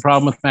 That's the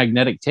problem with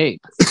magnetic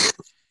tape.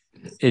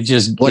 It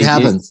just what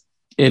happens?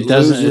 It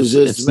doesn't.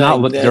 It's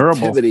not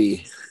durable.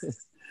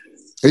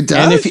 It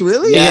does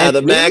really. Yeah,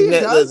 the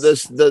magnet.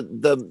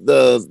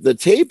 The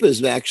tape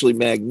is actually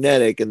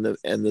magnetic, and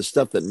the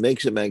stuff that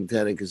makes it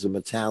magnetic is a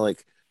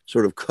metallic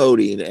sort of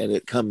coating, and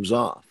it comes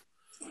off.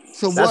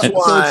 So what? So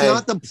it's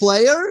not the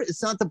player?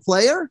 It's not the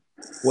player?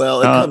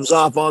 Well, it comes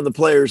off on the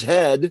player's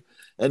head,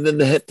 and then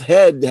the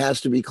head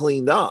has to be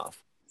cleaned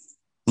off.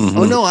 Mm-hmm.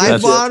 Oh no, I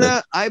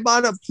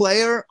bought a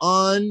player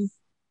on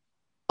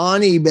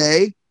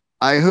eBay.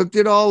 I hooked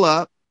it all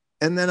up,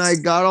 and then I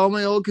got all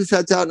my old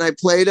cassettes out and I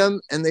played them,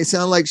 and they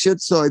sound like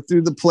shit, so I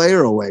threw the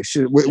player away.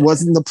 It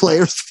wasn't the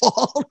player's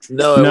fault.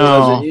 No, it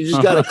wasn't. You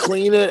just got to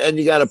clean it, and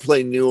you got to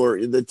play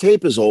newer. The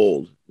tape is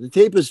old. The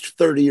tape is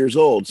 30 years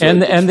old. So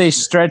and they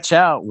stretch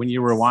out when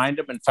you rewind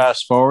them and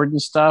fast forward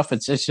and stuff.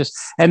 It's just,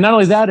 and not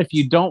only that, if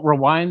you don't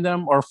rewind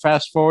them or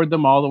fast forward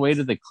them all the way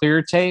to the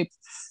clear tape,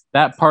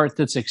 that part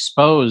that's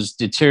exposed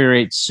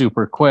deteriorates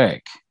super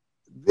quick.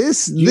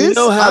 You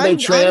know how they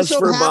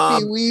transfer, I'm so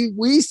happy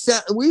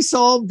Bob? We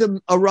solved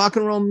a rock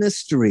and roll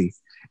mystery.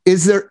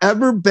 Is there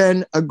ever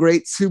been a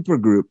great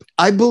supergroup?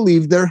 I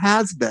believe there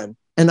has been,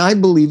 and I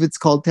believe it's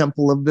called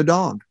Temple of the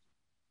Dog.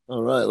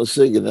 All right, let's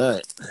say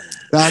goodnight.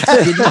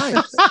 That's good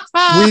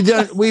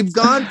night. We've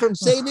gone from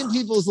saving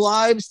people's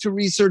lives to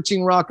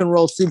researching rock and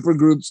roll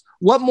supergroups.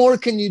 What more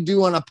can you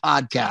do on a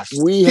podcast?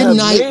 Good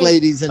night,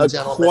 ladies and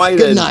gentlemen.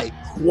 Good night.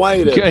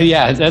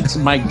 Yeah, that's a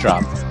mic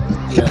drop.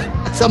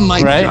 Yeah. It's a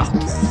mic drop.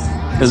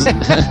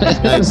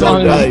 As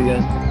long as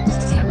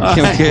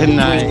good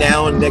night.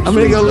 Now and next I'm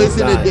going to go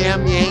listen to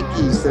Damn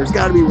Yankees. There's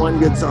got to be one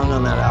good song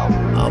on that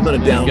album. I'm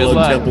going to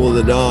download Temple of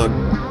the Dog.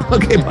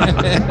 Okay, bye.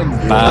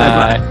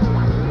 Bye.